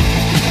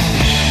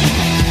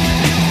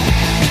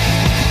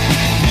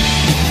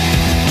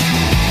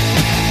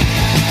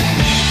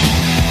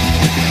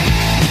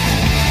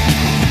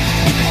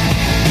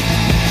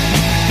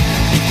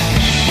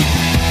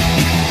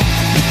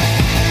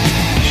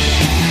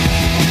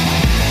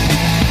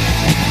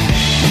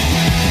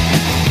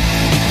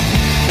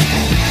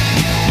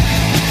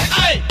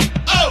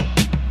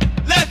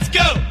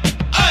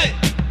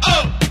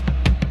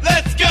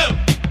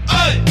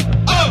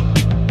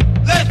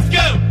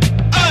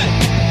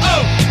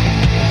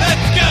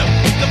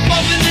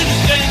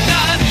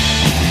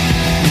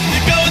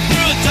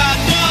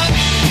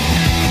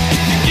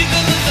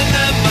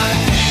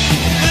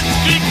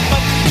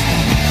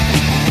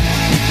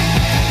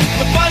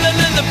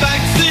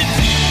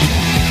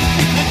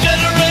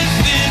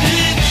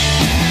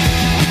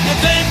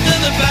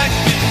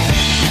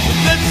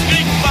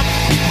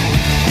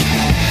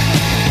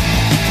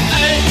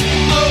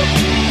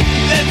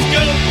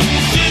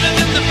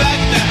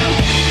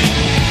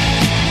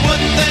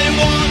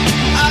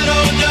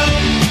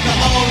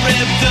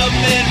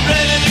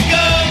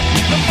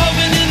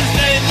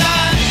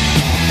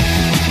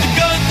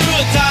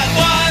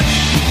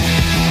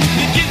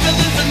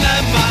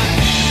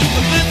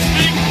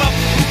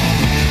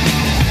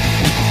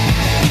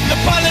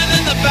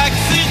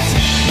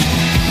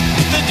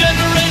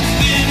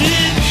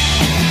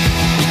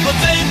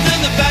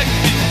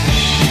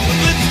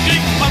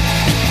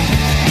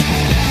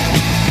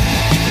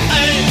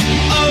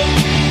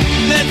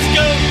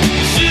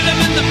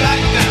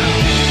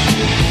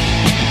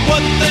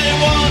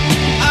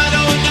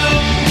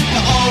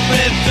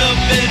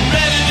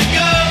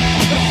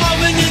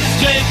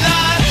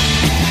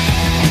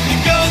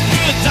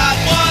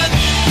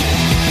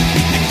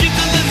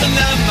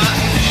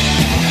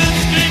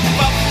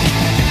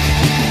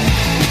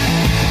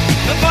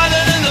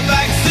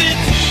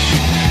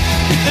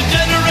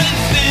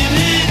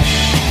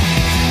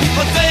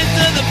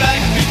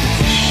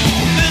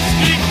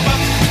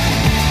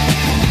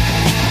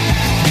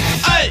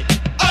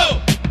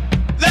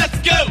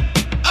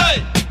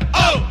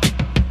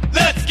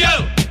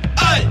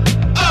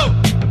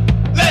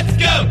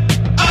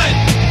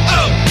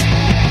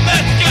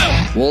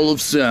 Wall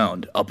of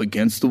Sound up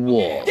against the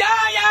wall. Yeah,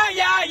 yeah,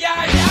 yeah,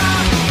 yeah,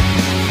 yeah.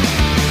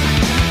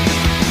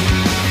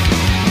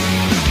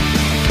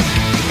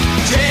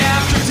 Day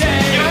after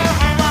day, your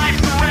whole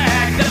life's a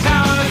wreck. The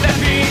powers that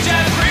be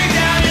just breathe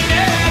down your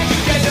neck. You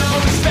get no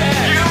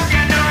respect, you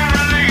get no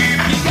relief.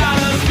 You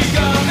gotta speak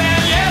up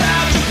and yell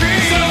out your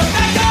creed. So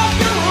back up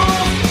the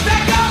rules,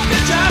 back up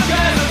the job,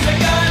 'cause I'm sick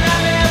of not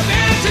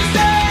living to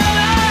stay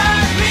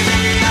alive. Leave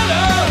me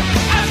alone,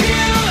 I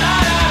feel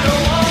alive. I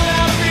don't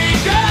wanna be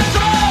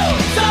controlled.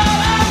 It's all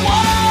I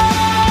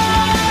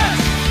want,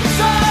 it's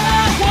all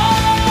I want,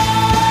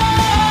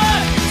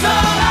 it's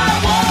all I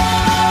want,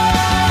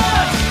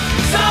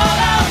 it's all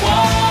I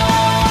want.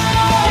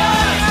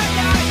 Yeah,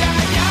 yeah,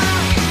 yeah, yeah.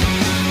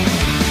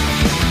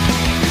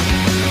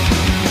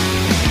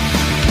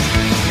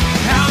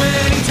 How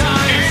many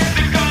times is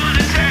it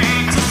gonna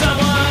take till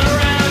someone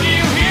around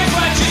you hears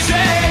what you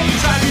say? You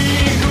try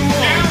being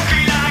cool, you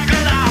feel like a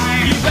lie.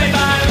 You play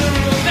by the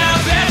rules, now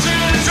it's your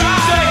turn to try.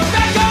 So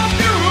back up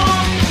your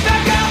rules,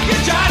 back up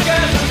your job,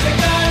 'cause I'm sick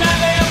of not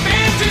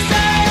living to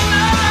stay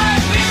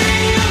alive. Leave me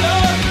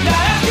alone, now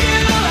I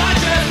feel alive.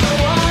 Just don't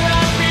wanna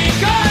be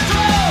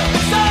controlled.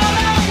 It's all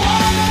I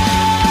want,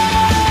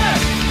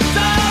 it's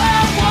all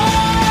I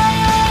want,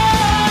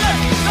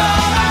 it's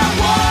all I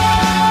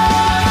want,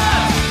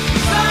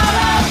 it's all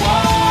I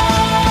want.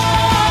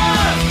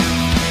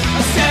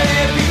 I said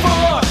it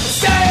before,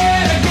 say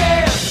it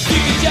again. You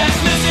can just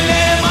listen,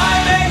 it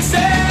might make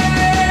sense.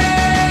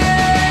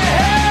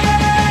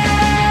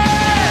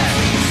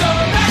 So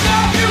back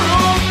up your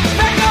rules,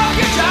 back up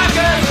your job,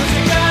 'cause I'm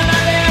sick of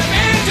not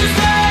living to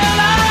stay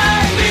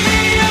alive. Leave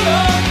me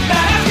alone,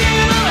 now I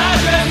feel alive.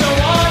 Just don't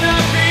wanna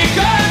be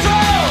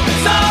controlled.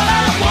 It's all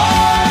I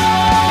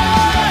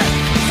want,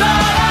 it's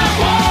all I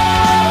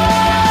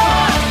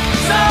want,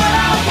 it's all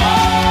I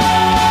want.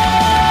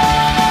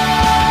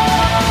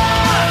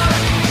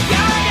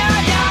 Yeah, yeah,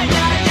 yeah,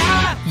 yeah,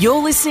 yeah.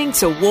 You're listening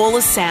to Wall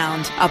of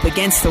Sound up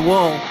against the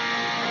wall. Yeah.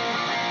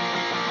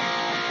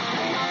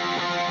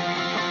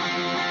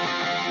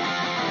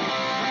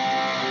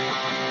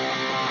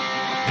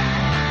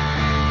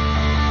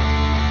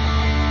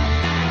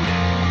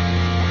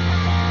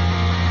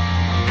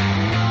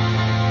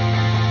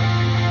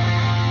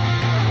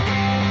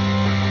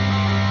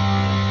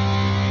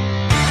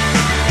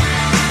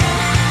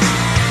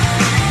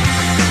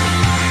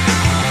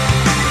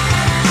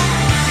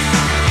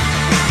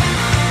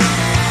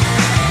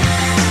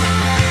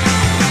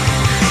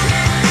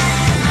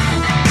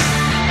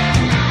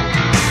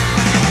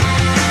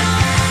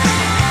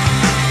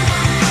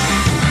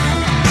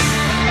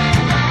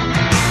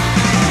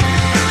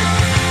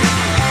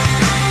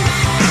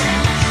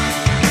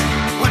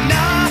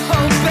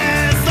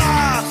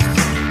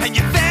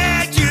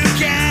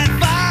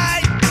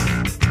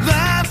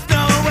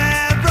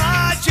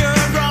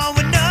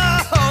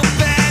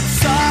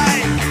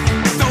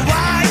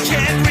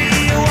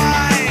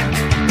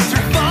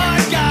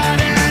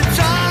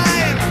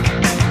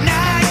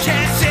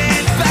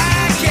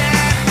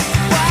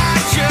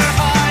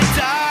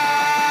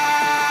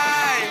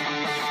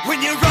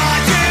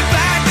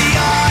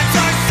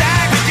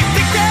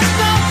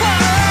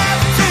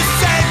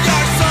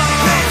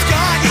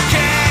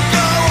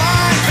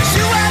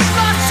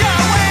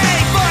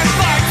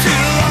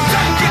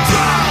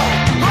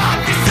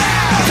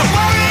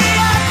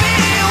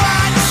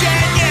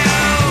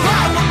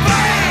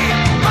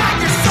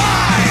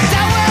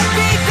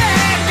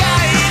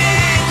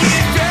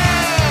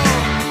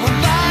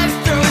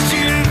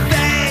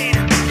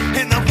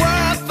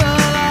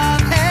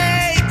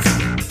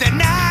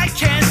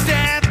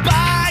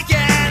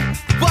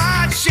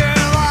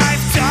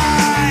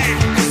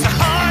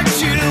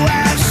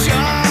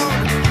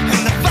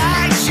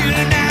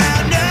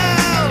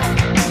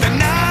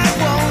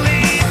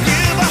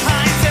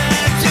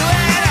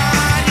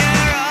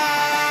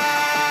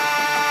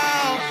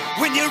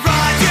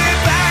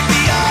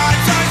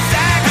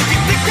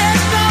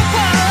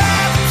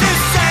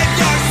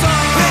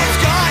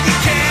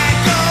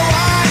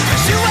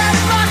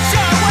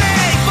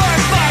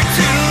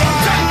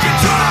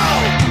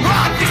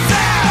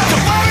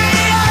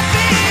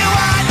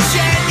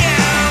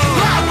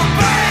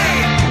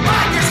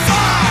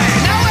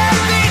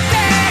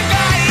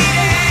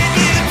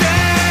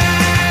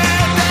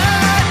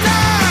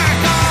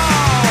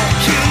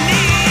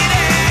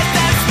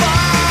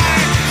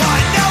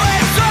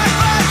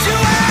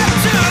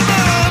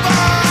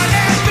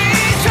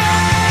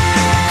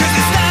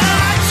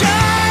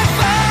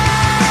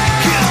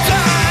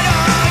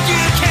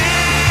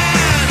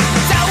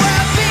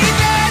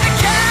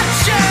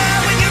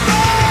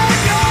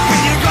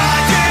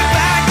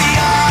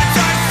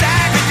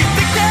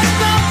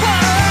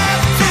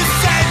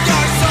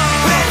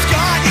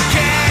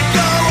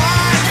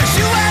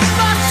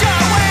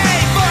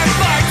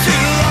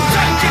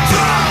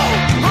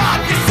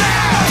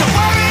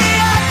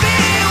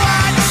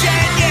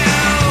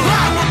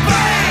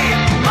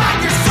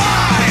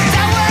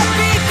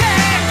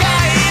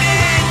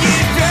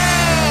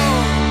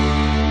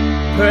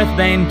 Perth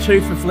band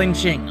Two for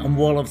Flinching on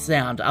Wall of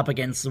Sound, Up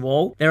Against the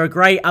Wall. They're a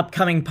great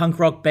upcoming punk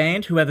rock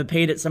band who have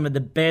appeared at some of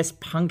the best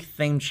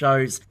punk-themed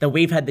shows that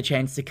we've had the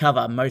chance to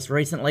cover, most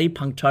recently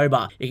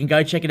Punktober. You can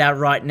go check it out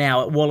right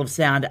now at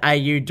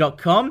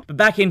wallofsoundau.com. But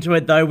back into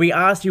it though, we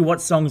asked you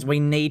what songs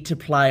we need to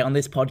play on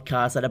this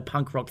podcast that are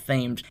punk rock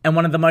themed, and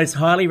one of the most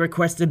highly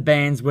requested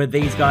bands were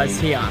these guys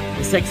here,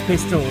 the Sex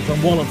Pistols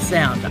on Wall of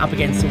Sound, Up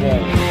Against the Wall.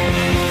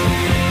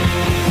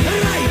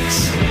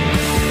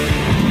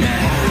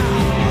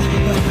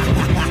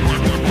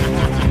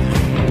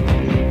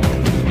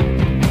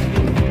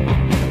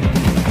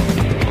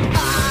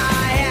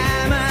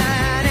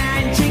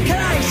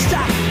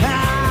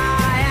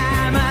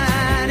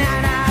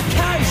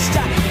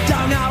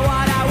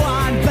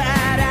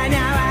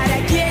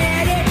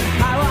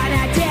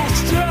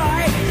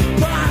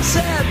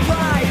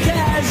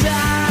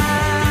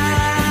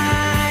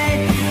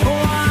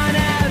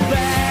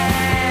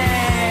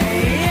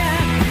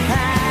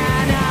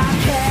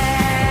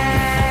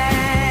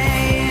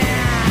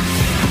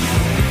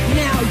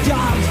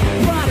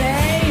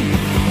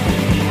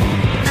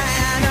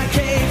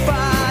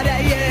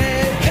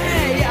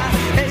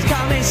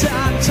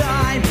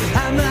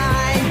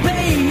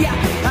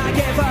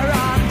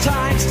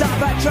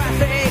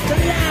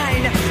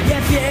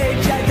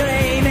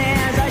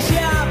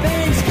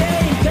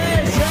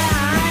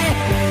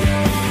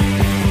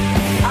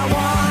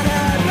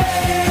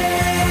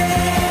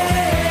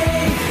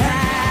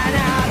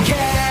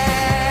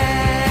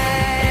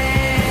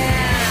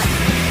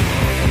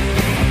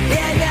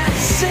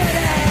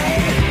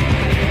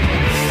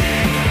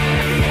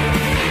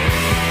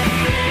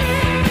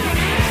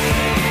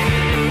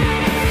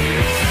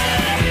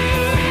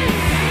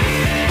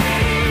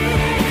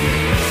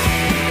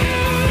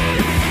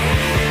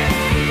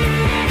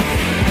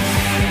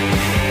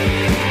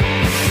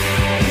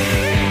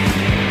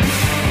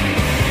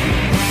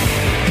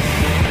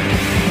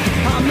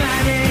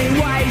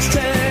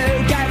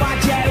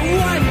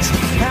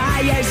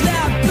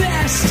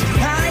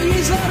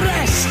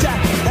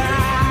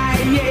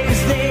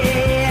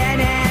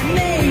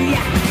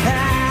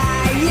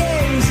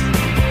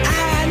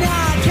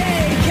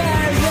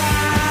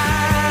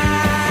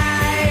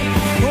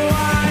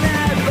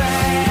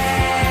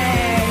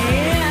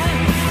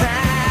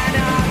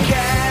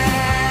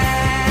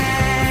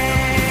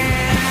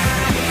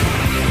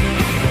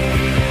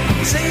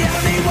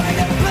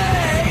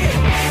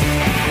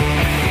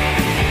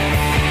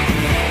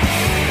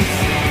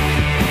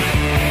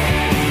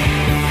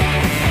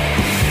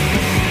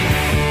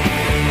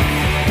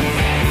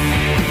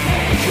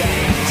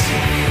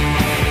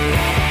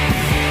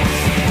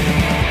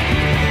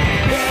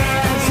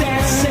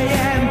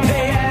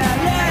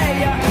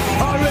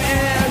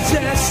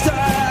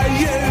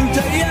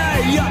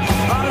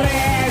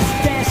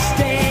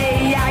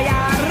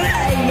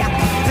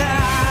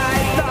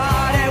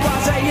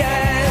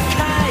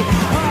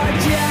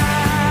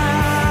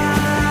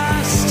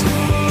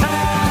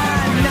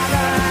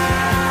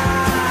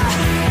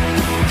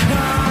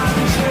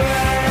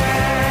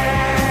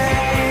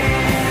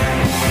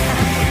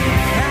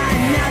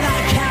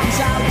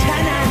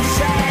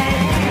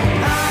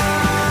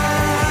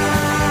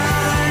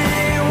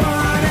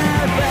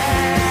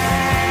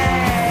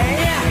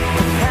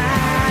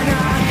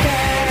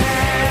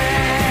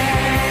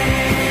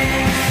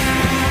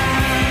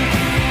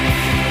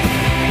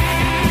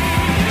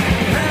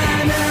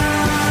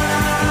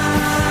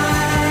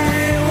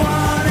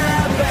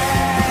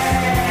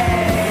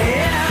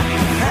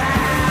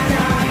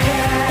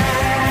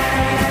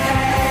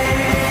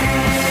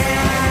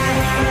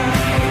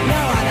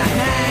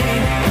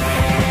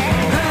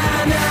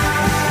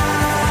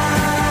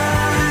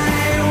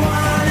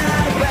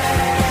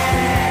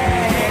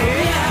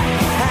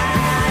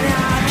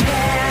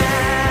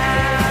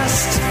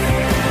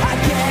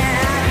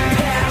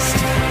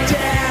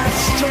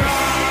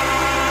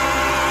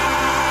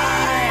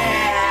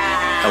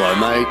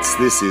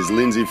 This is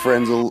Lindsay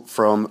Frenzal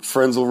from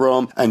Frenzal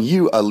Rhomb, and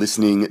you are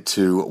listening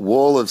to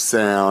Wall of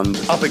Sound,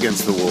 Up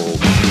Against the Wall. You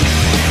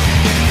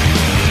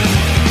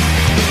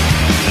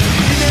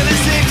never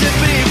seem to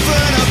be in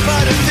front of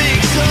but a big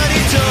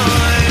sunny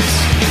times.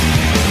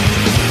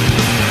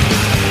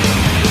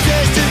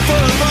 Destined for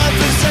a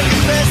life of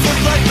second best of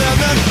like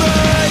Mount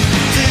Bird.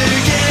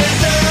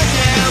 Together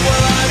now,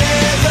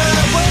 whatever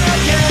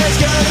work has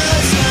got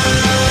us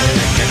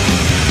done.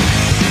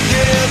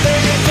 You'll be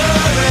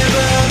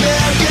forever,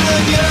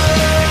 Malcolm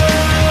Young.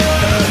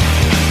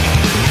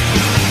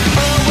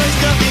 Always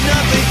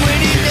nothing,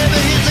 Winnie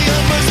never hits the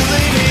old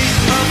Mussolini.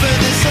 Often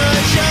the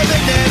sunshine,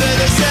 but never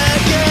the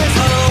sadness.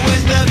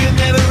 Always Malcolm,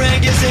 never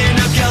Angus, and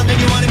I'm counting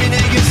you wanna be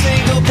niggas.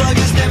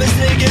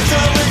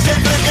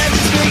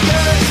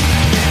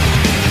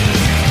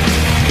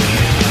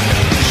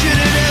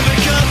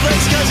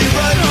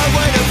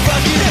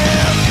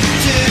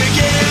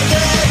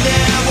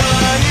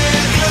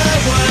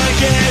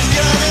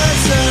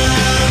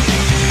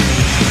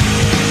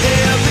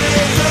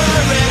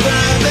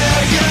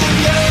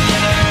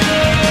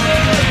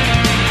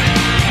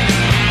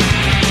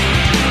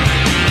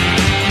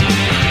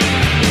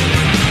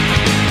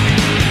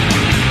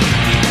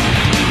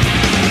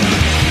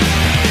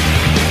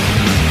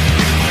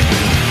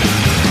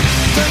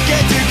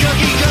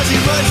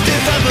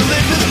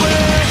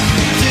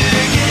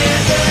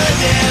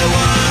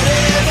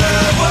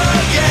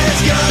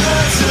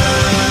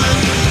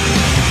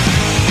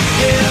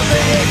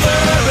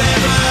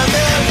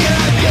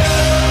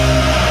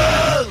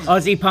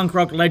 Aussie punk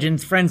rock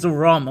legends Frenzal,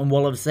 Rhomb and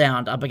Wall of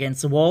Sound up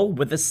against the wall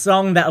with a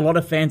song that a lot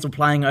of fans were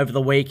playing over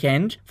the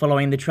weekend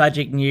following the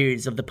tragic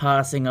news of the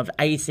passing of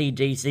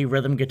AC/DC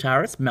rhythm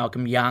guitarist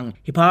Malcolm Young.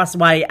 He passed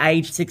away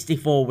aged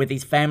 64 with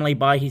his family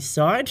by his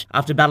side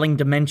after battling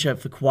dementia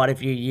for quite a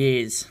few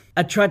years.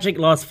 A tragic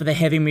loss for the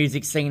heavy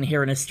music scene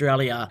here in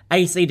Australia.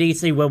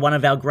 AC/DC were one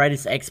of our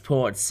greatest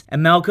exports,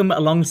 and Malcolm,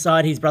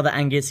 alongside his brother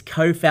Angus,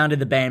 co-founded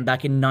the band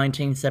back in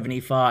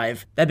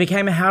 1975. They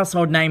became a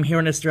household name here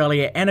in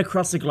Australia and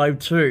across the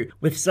globe too,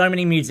 with so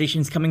many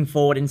musicians coming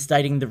forward and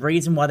stating the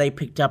reason why they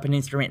picked up an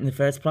instrument in the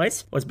first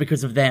place was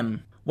because of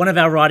them. One of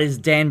our writers,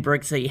 Dan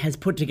Brixey, has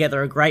put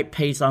together a great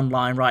piece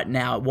online right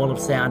now at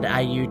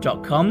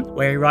wallofsoundau.com,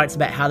 where he writes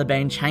about how the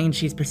band changed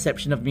his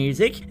perception of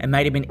music and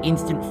made him an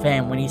instant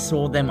fan when he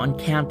saw them on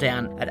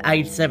Countdown at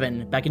age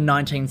 7 back in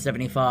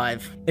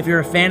 1975. If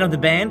you're a fan of the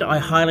band, I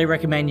highly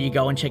recommend you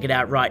go and check it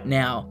out right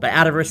now. But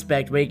out of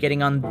respect, we're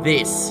getting on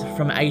this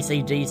from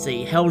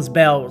AC/DC, Hell's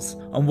Bells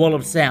on Wall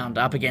of Sound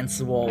up against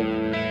the wall.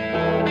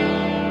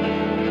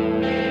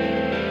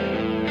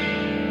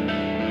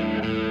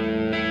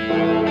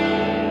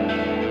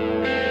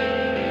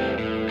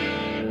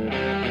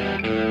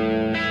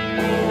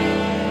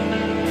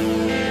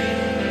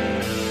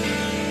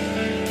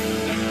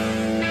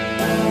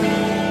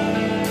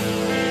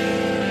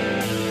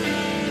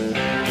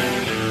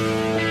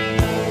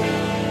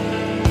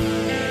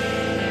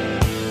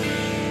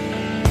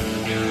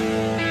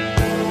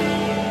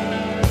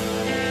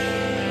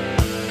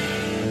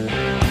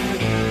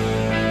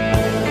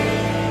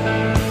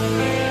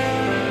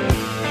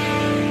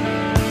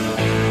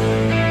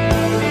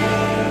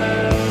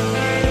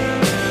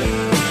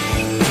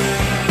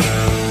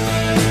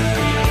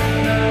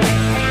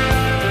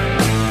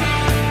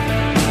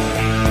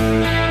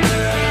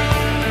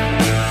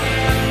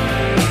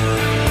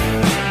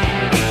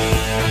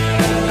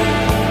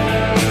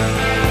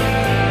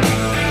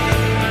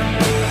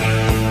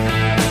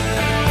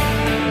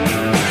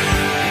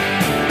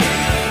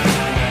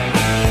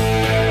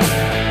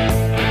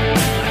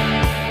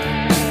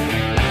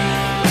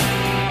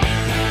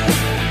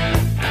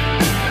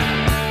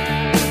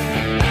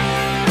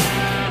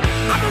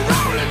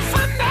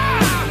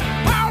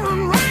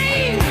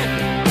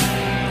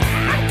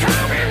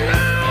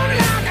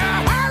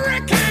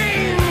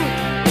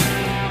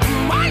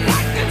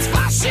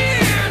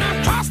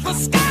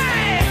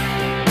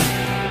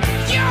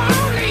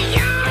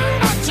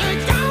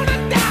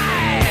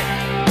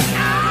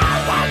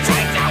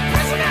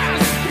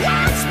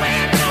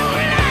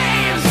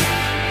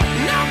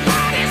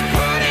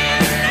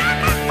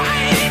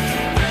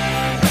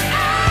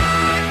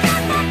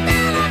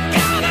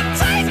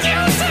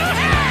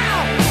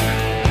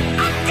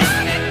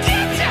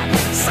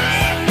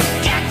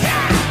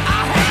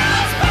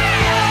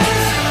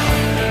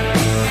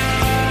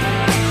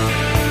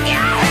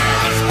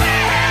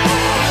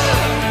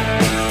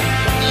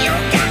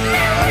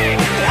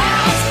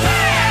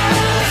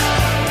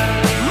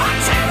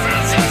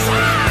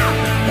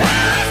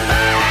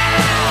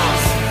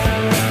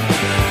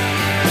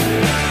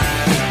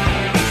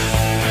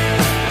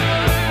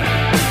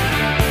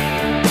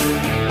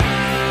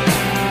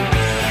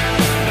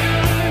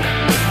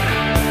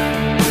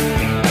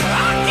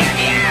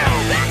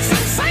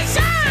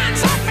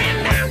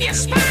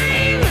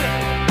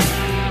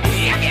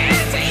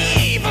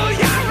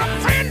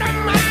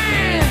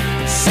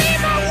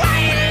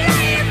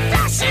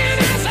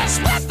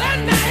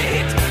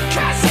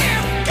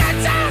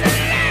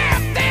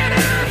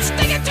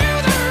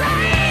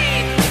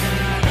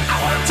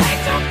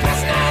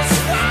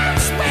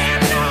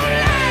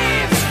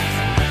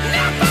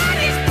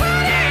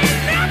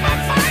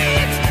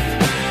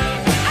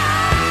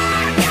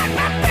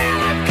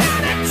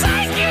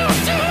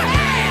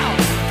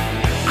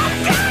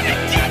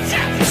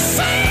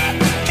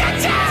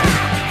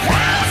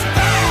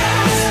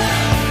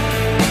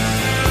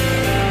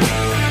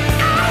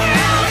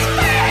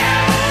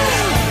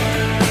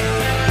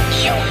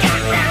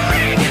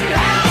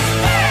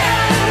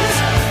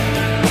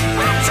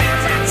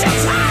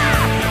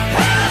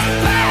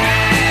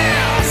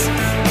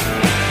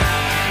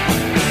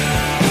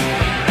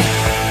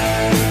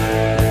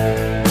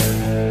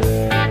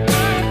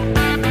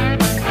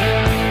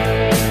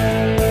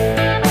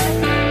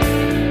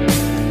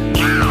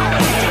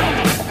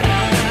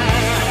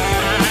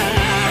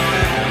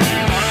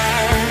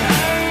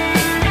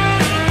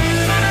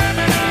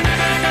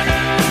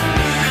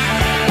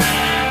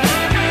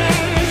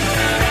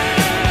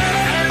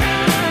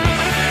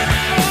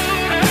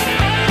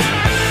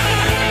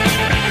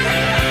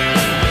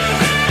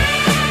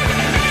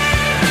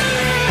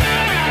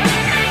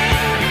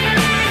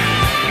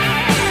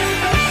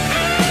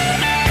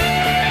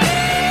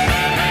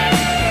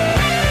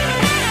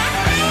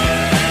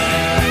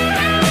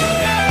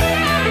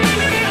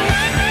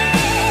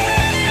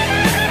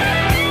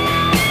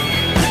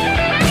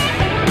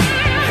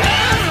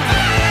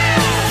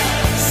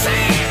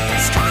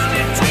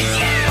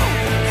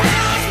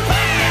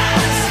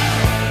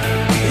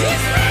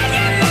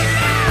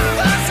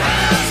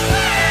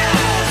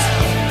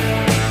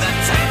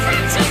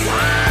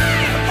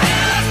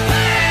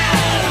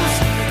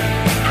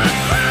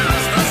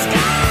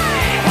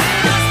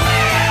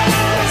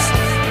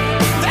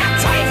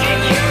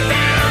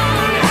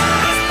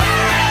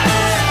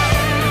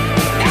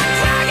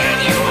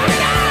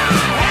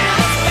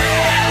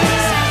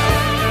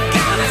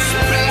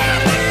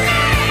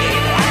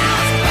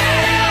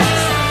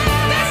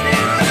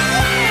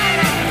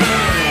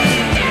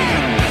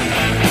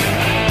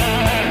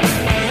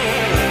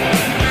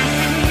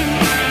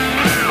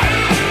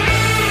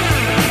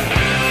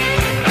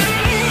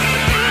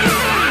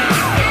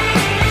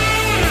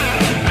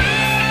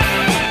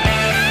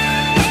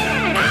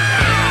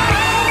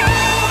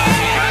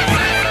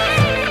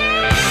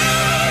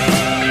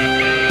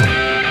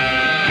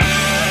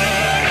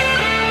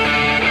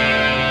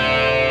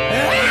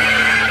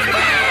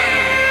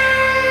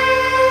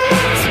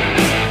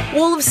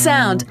 Wall of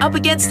Sound, Up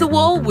Against the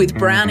Wall with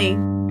Browny.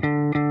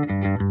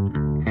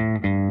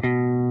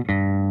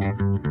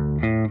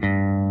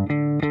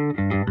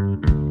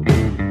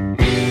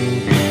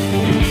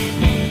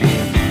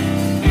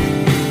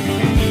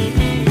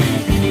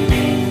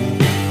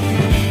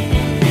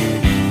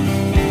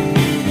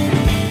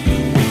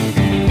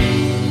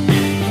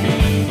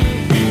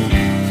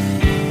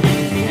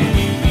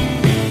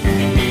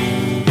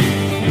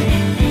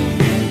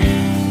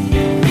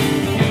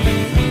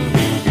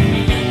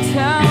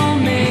 Tell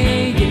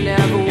me you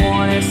never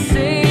wanna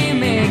see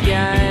me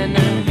again,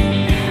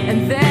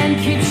 and then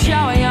keep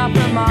showing up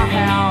at my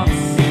house.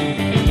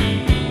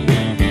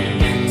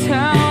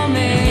 Tell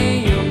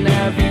me you'll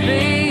never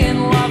be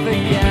in love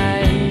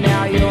again.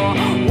 Now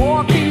you're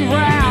walking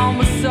around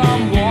with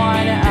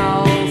someone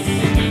else.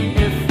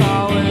 If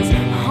I was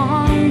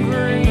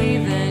hungry,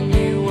 then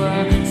you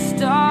were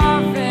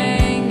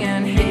starving,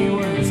 and he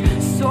was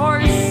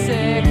sort of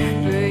sick,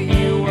 but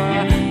you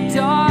were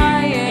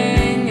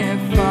dying.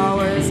 If I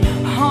was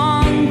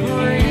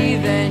hungry,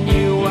 then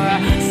you were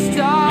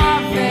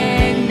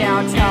starving.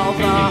 Now tell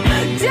the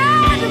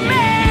dead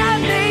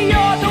man that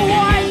you're the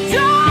one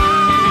dying.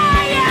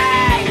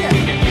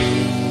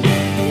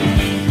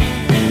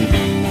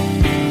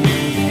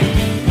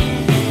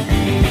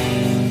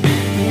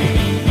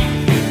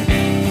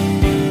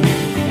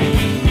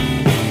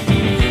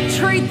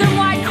 Treat them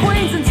like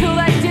queens until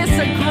they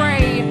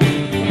disagree,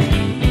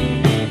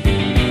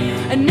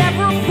 and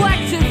never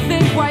reflect and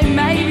think, wait,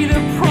 maybe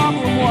the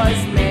problem was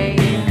me.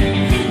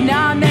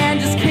 Nah, man,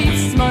 just keep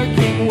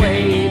smoking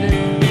weed.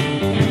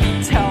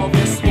 Tell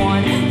this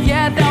one,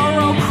 yeah, they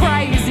were all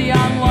crazy,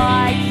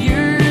 unlike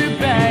you,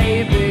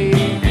 baby.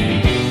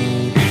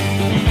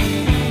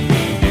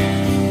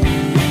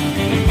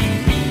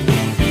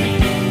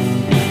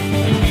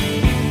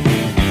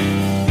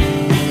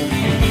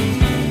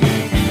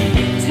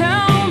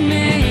 Tell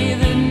me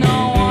that no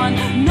one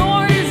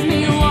knows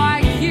me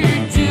like you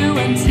do,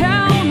 and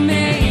tell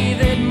me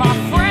that my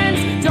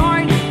friends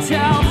don't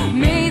tell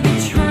me the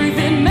truth,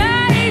 and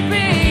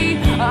maybe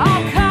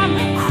I'll come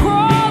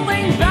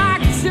crawling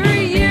back to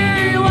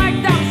you like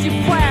that's your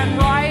plan,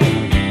 right?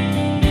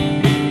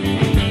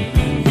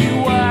 You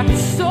worked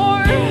so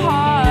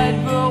hard,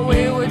 but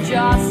we were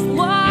just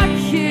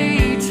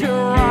lucky to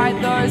ride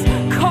those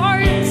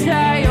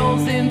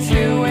coattails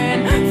into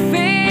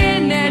infinity,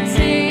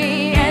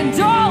 and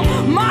all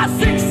my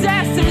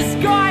successes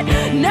got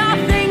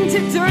nothing to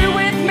do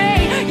with me.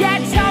 Yeah,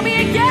 tell me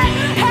again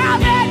how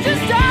there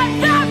just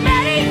aren't that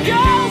many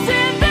girls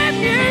in the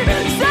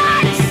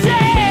music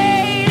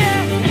scene.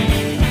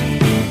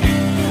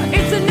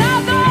 It's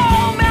another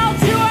old male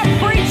to a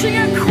preaching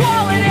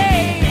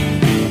equality.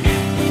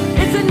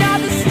 It's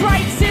another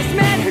straight cis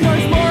man who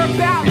knows more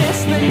about this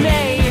than me.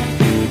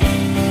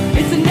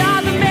 It's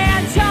another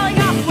man telling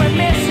us we're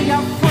missing a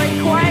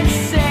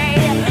frequency.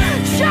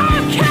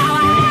 Sean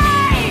Kelly!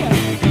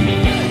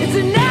 It's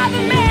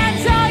another man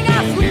telling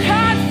us we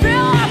can't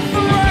fill up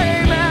the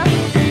room.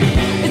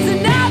 It's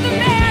another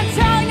man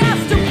telling us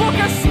to book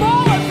a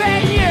smaller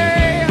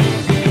venue.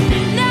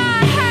 Nah,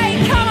 hey,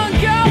 come on,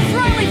 girls,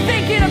 we're only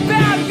thinking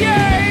about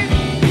you.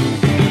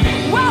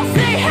 Well,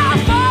 see how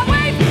far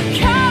we've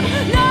come,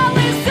 not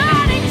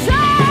listening to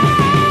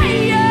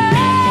you.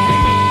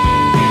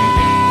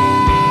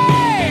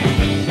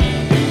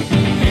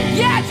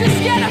 Yeah, just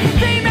get a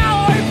female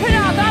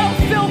opener, that'll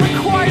fill the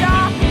quota.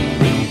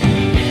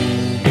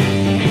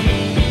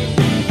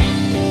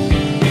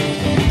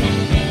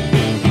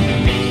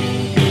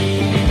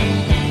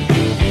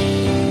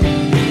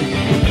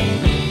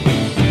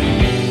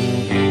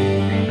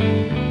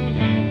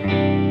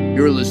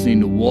 You're listening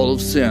to Wall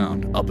of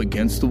Sound, Up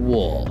Against the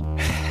Wall.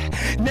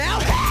 Now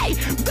hey,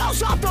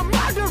 those are the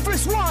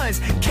murderous ones,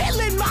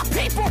 killing my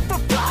people for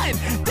fun.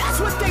 That's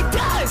what they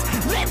does.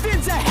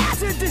 Living's a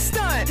hazardous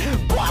stunt.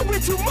 Born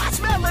with too much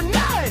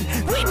melanin.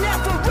 We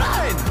never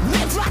run.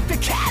 Live like the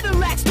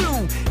Cadillacs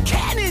do.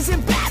 Cannons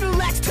and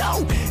battle axe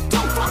too.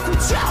 Don't fuck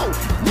with Joe.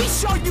 We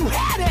show you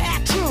how to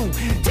act true.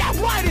 That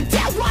white and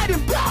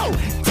blow.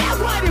 That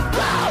white and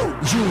blow.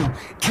 You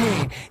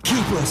can't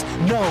keep us.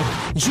 No,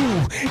 you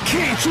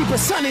can't keep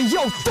us under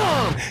your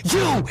thumb.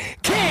 You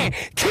can't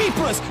keep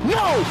us.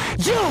 No,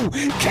 you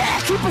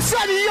can't keep us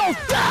under your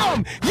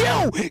thumb.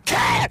 You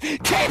can't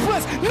keep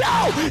us.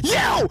 No,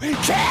 you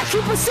can't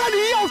keep us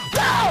under your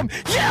thumb.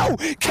 You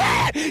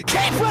can't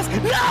keep us.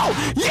 No,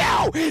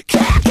 you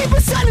can't keep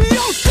us under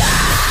your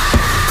thumb.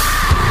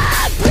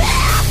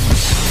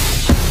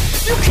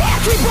 You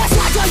can't keep us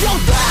under your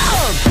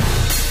thumb.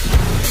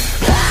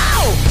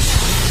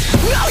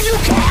 No, you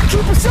can't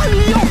keep us under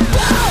your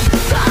thumb.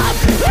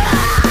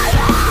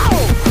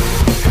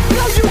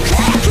 No, you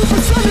can't keep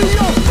us under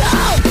your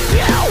thumb.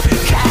 You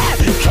can't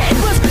keep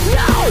us.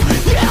 No,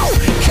 you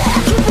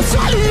can't keep us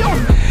under your.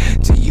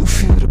 Do you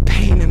feel the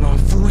pain in our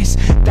voice?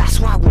 That's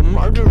why we're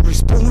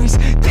murderous boys.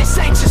 This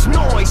ain't just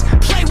noise.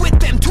 Play with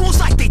them tools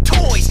like they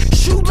toys.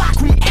 Shoot like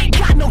we ain't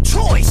got no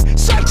choice.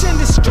 Search and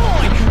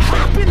destroy.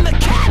 Hop in the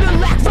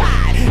Cadillac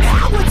ride.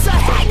 How it's a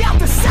hang out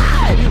the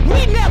side.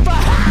 We never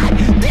hide.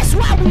 This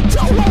why we do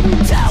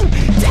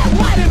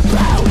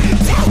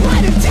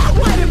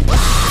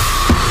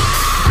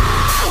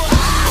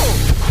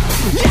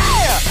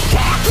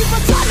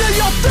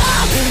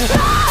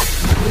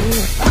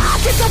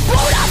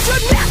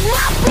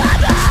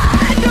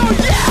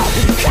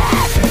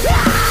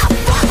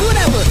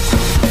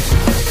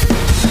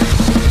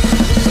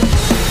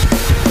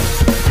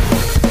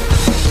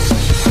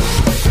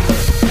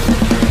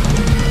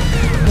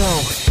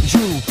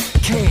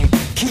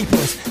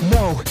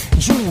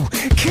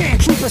can't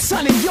keep us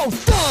under your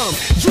thumb.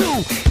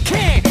 You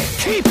can't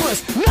keep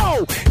us,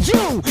 no,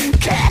 you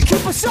can't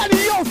keep us under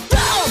your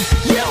thumb.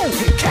 You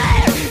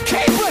can't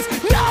keep us,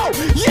 no,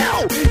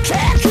 you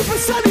can't keep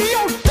us under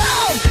your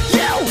thumb.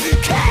 You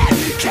can't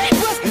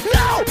keep us,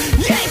 no,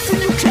 yes,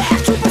 and you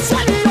can't keep us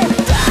under your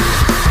thumb.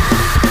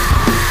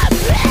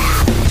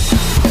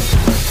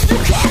 You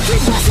can't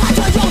keep us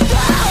under your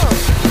thumb.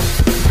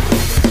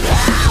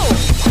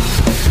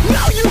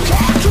 No, you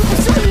can't keep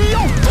us under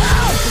your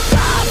thumb.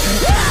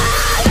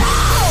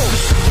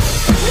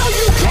 No,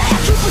 you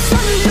can't keep us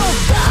under your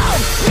thumb.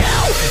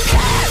 You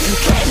can't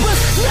keep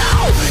us. No,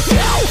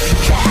 you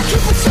can't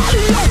keep us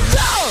under your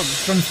thumb.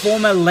 From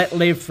former Let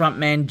Live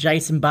frontman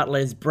Jason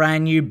Butler's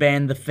brand new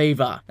band The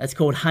Fever. That's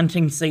called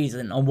Hunting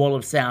Season on Wall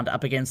of Sound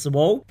Up Against the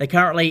Wall. They're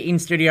currently in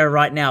studio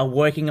right now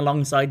working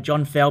alongside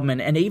John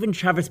Feldman and even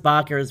Travis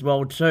Barker as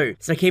well too.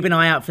 So keep an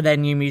eye out for their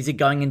new music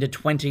going into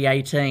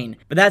 2018.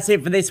 But that's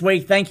it for this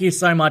week. Thank you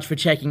so much for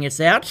checking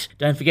us out.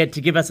 Don't forget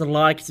to give us a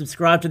like,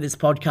 subscribe to this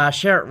podcast,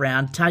 share it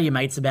around, tell your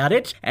mates about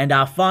it, and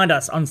find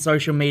us on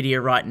social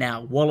media right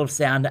now, Wall of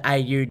Sound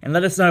AU, and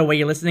let us know where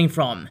you're listening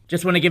from.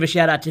 Just want to give a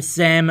shout out to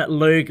Sam,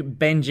 Luke,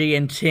 Benji,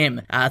 and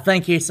Tim.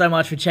 Thank you so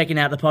much for checking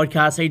out the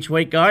podcast each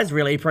week, guys.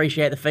 Really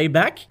appreciate the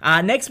feedback.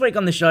 Next week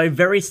on the show,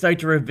 very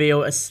stoked to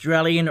reveal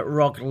Australian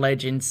rock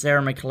legend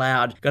Sarah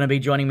McLeod going to be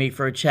joining me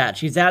for a chat.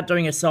 She's out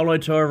doing a solo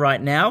tour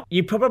right now.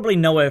 You probably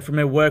know her from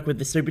her work with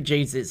the Super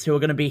Jesus, who are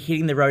going to be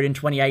hitting the road in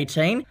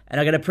 2018,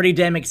 and I got a pretty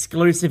damn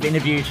exclusive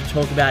interview to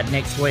talk about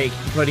next week,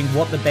 including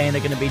what the band are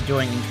going to be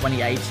doing in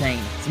 2018.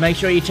 So make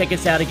sure you check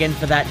us out again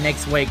for that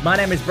next week. My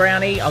name is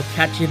Browny. I'll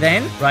catch you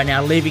then. Right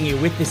now, leaving you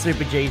with the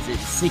Super Jesus,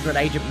 Secret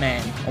Agent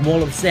Man, on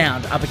Wall of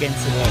Sound Up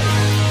Against the Wall.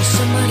 There's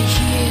somebody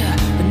here,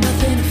 but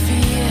nothing to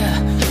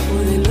fear.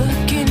 Were they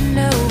looking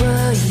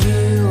over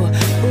you?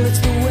 Well, it's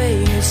the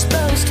way it's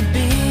supposed to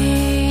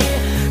be.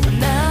 From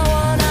now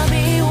on, I'll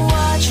be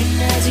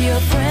watching as your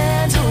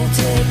friends will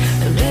take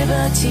the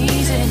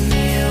liberties in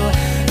you.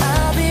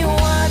 I'll be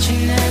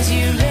watching as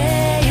you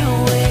lay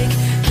awake,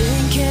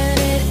 thinking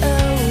it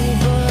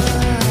over.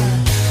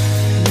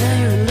 Now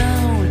you're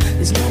alone,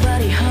 there's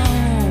nobody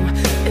home.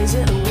 Is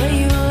it the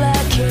way you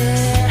like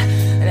it?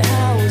 And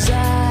how was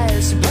I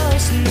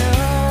supposed to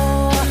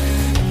know?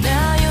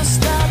 Now you'll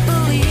stop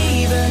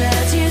believing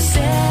as you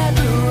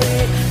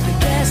separate the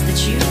best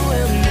that you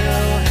will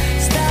know.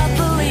 Stop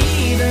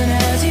believing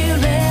as you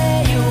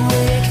lay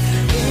awake,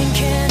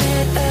 thinking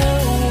it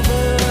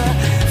over,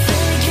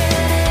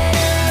 thinking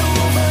it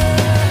over.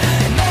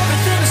 And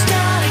everything will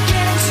start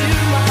again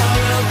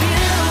tomorrow.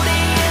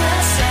 Beauty in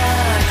the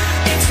sun,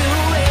 it's a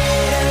way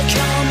to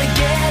come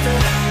together.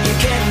 You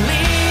can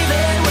leave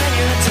it when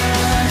you're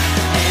done.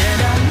 And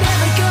I'm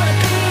never gonna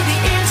be the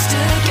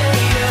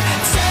instigator,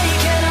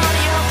 take it on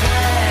your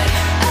plan.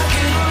 I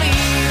could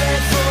leave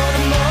it for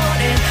the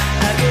morning,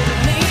 I could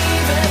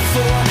leave it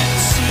for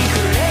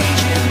Secret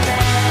Agent Man.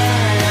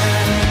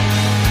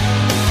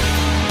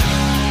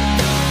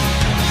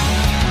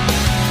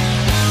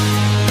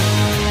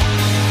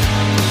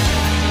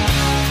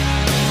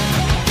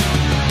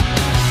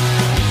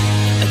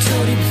 I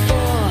told you before.